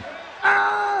right.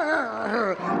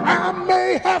 I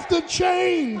may have to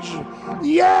change,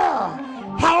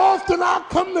 how often I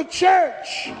come to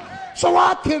church so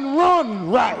I can run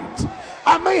right.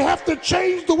 I may have to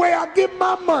change the way I give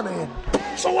my money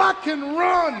so I can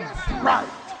run right.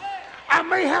 I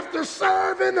may have to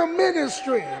serve in the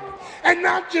ministry and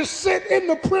not just sit in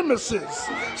the premises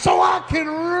so I can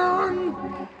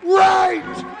run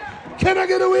right. Can I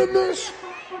get a witness?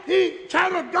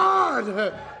 Child of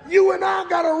God, you and I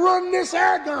got to run this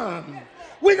air gun.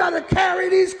 We got to carry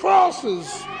these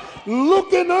crosses,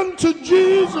 looking unto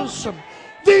Jesus,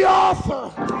 the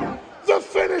author, the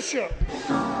finisher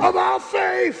of our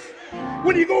faith.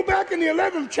 When you go back in the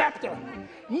 11th chapter,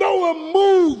 Noah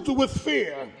moved with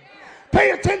fear.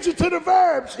 Pay attention to the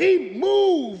verbs. He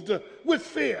moved with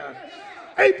fear.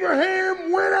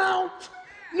 Abraham went out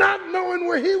not knowing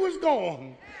where he was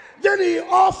going. Then he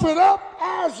offered up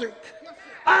Isaac.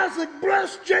 Isaac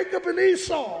blessed Jacob and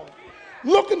Esau,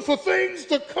 looking for things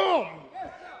to come.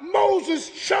 Moses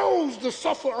chose to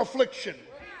suffer affliction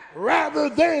rather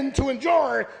than to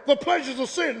enjoy the pleasures of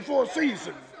sin for a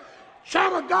season.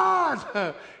 Child of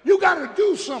God, you got to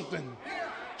do something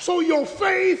so your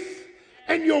faith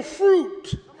and your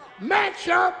fruit match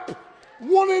up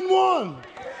 1 in 1.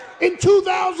 In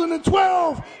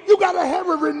 2012, you got to have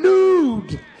a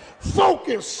renewed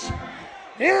focus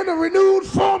and a renewed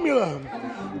formula,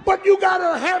 but you got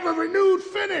to have a renewed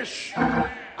finish.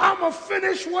 I'm going to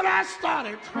finish what I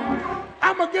started.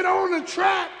 I'm going to get on the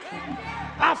track.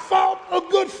 I fought a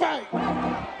good fight.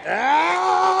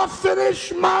 I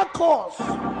finished my course.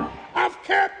 I've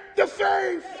kept the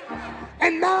faith.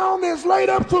 And now there's laid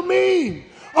up for me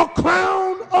a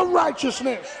crown of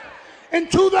righteousness. In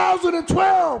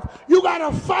 2012, you got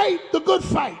to fight the good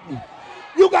fight.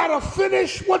 You got to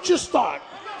finish what you start.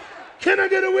 Can I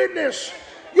get a witness?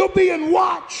 You're being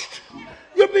watched.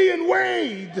 You're being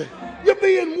weighed. You're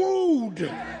being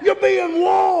wooed. You're being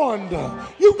warned.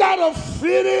 You got to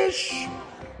finish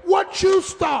what you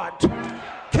start.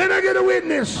 Can I get a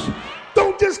witness?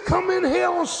 Don't just come in here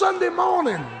on Sunday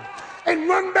morning and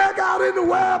run back out in the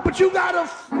world, but you got to,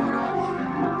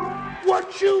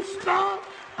 what you start,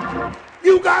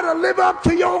 you got to live up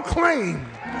to your claim.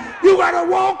 You got to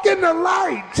walk in the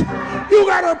light. You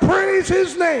got to praise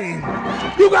his name.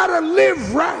 You got to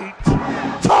live right,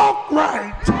 talk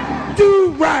right,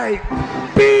 do right,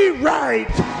 be right.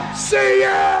 Say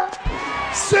yeah,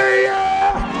 say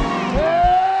yeah,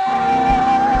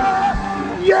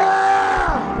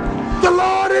 yeah. The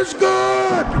Lord is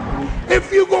good.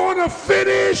 If you're going to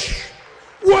finish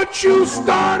what you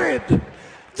started,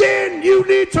 then you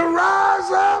need to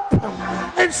rise up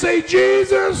and say,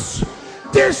 Jesus,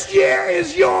 this year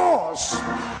is yours.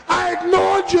 I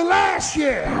ignored you last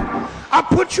year. I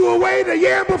put you away the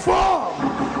year before.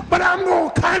 But I'm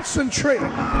going to concentrate.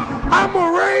 I'm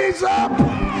going to raise up.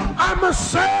 I'm going to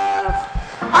serve.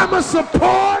 I'm going to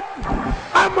support.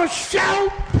 I'm going to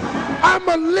shout. I'm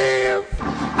going to live.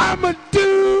 I'm going to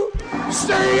do.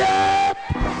 Stay up.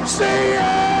 Stay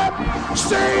up.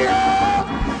 Stay up.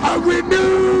 A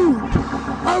renewed.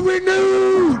 A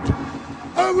renewed.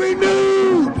 A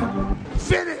renewed.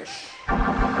 Finish.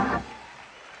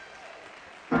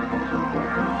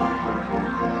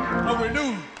 A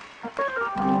renewed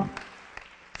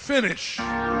finish.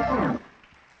 A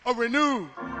renewed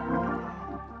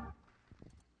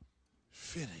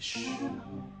finish.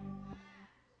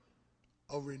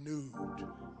 A renewed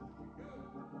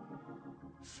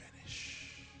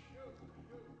finish.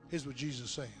 Here's what Jesus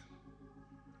is saying.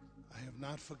 I have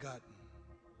not forgotten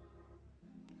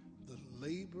the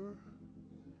labor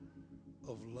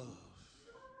of love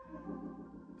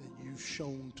that you've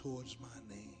shown towards my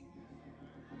name.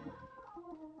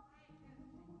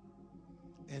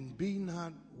 And be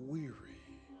not weary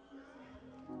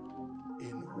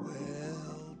in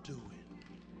well doing,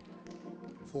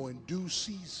 for in due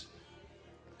season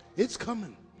it's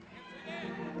coming.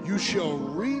 You shall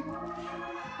reap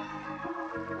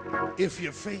if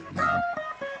you faint not.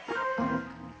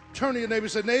 Turn to your neighbor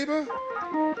and say, neighbor,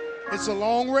 it's a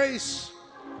long race.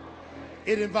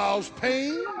 It involves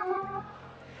pain.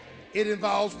 It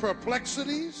involves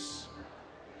perplexities.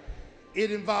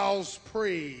 It involves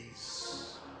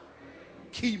praise.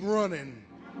 Keep running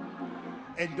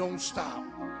and don't stop.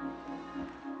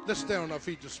 Let's stay on our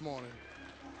feet this morning.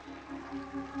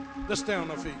 Let's stay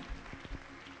on our feet.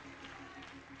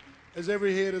 As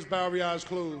every head is bowed, every eyes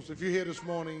closed, if you're here this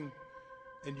morning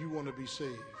and you want to be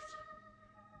saved,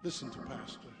 listen to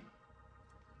Pastor.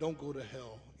 Don't go to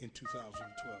hell in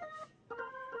 2012.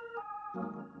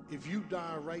 If you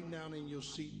die right now in your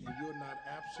seat and you're not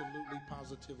absolutely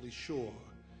positively sure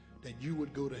that you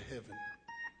would go to heaven,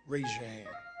 raise your hand.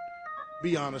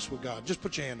 Be honest with God. Just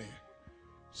put your hand there.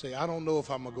 Say, I don't know if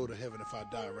I'm going to go to heaven if I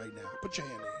die right now. Put your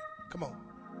hand there. Come on.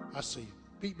 I see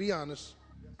you. Be honest.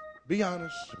 Be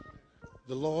honest.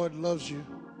 The Lord loves you.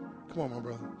 Come on, my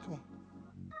brother. Come on.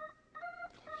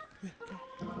 Yeah, come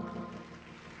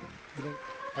on.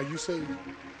 Are you saved?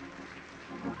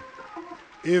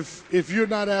 If you're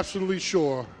not absolutely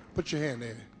sure, put your hand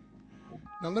there.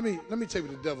 Now let me tell you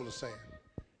what the devil is saying.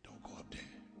 Don't go up there.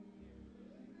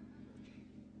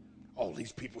 All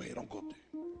these people here, don't go up there.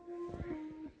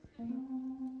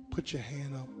 Put your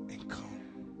hand up and come.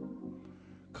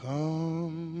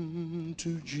 Come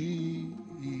to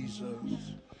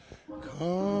Jesus.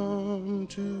 Come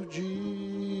to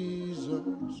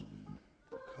Jesus.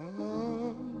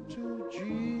 Come to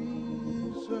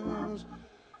Jesus.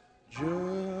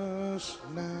 Just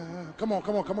now. Come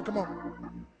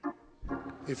on.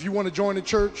 If you want to join the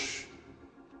church,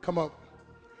 come up.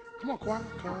 Come on, choir.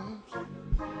 Come.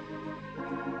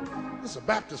 This is a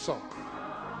Baptist song.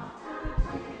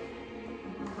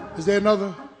 Is there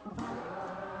another?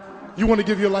 You want to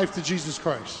give your life to Jesus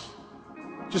Christ?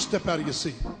 Just step out of your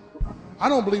seat. I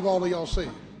don't believe all of y'all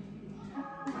saved.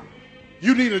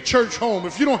 You need a church home.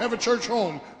 If you don't have a church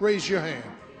home, raise your hand.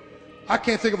 I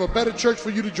can't think of a better church for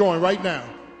you to join right now.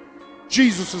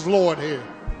 Jesus is Lord here.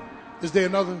 Is there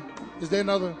another? Is there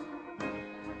another?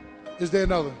 Is there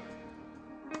another?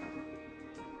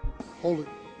 Hold it.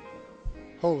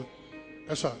 Hold it.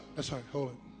 That's all right. That's all right.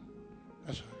 Hold it.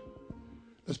 That's all right.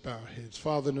 Let's bow our heads.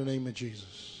 Father, in the name of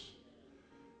Jesus,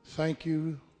 thank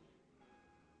you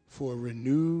for a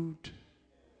renewed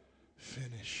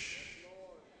finish.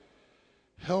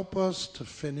 Help us to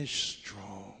finish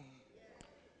strong.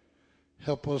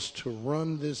 Help us to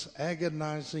run this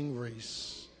agonizing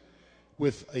race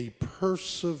with a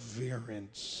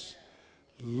perseverance,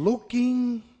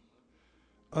 looking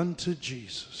unto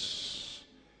Jesus,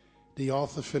 the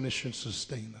author, finisher, and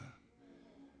sustainer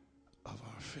of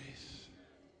our faith.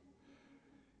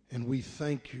 And we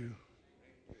thank you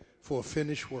for a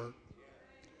finished work,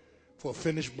 for a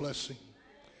finished blessing,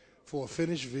 for a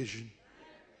finished vision.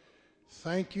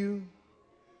 Thank you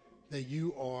that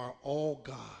you are all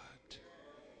God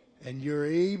and you're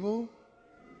able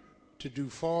to do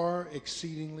far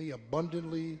exceedingly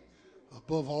abundantly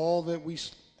above all that we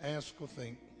ask or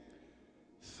think.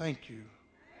 Thank you.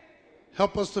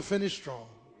 Help us to finish strong.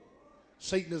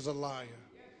 Satan is a liar.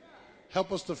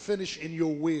 Help us to finish in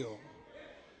your will.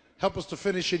 Help us to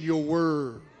finish in your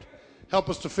word. Help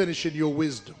us to finish in your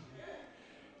wisdom.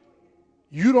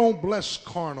 You don't bless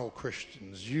carnal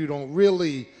Christians. You don't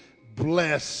really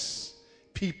bless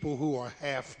people who are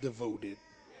half devoted.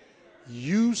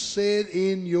 You said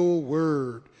in your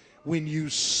word, when you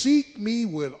seek me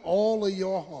with all of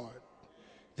your heart,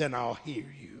 then I'll hear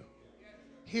you.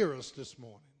 Hear us this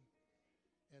morning.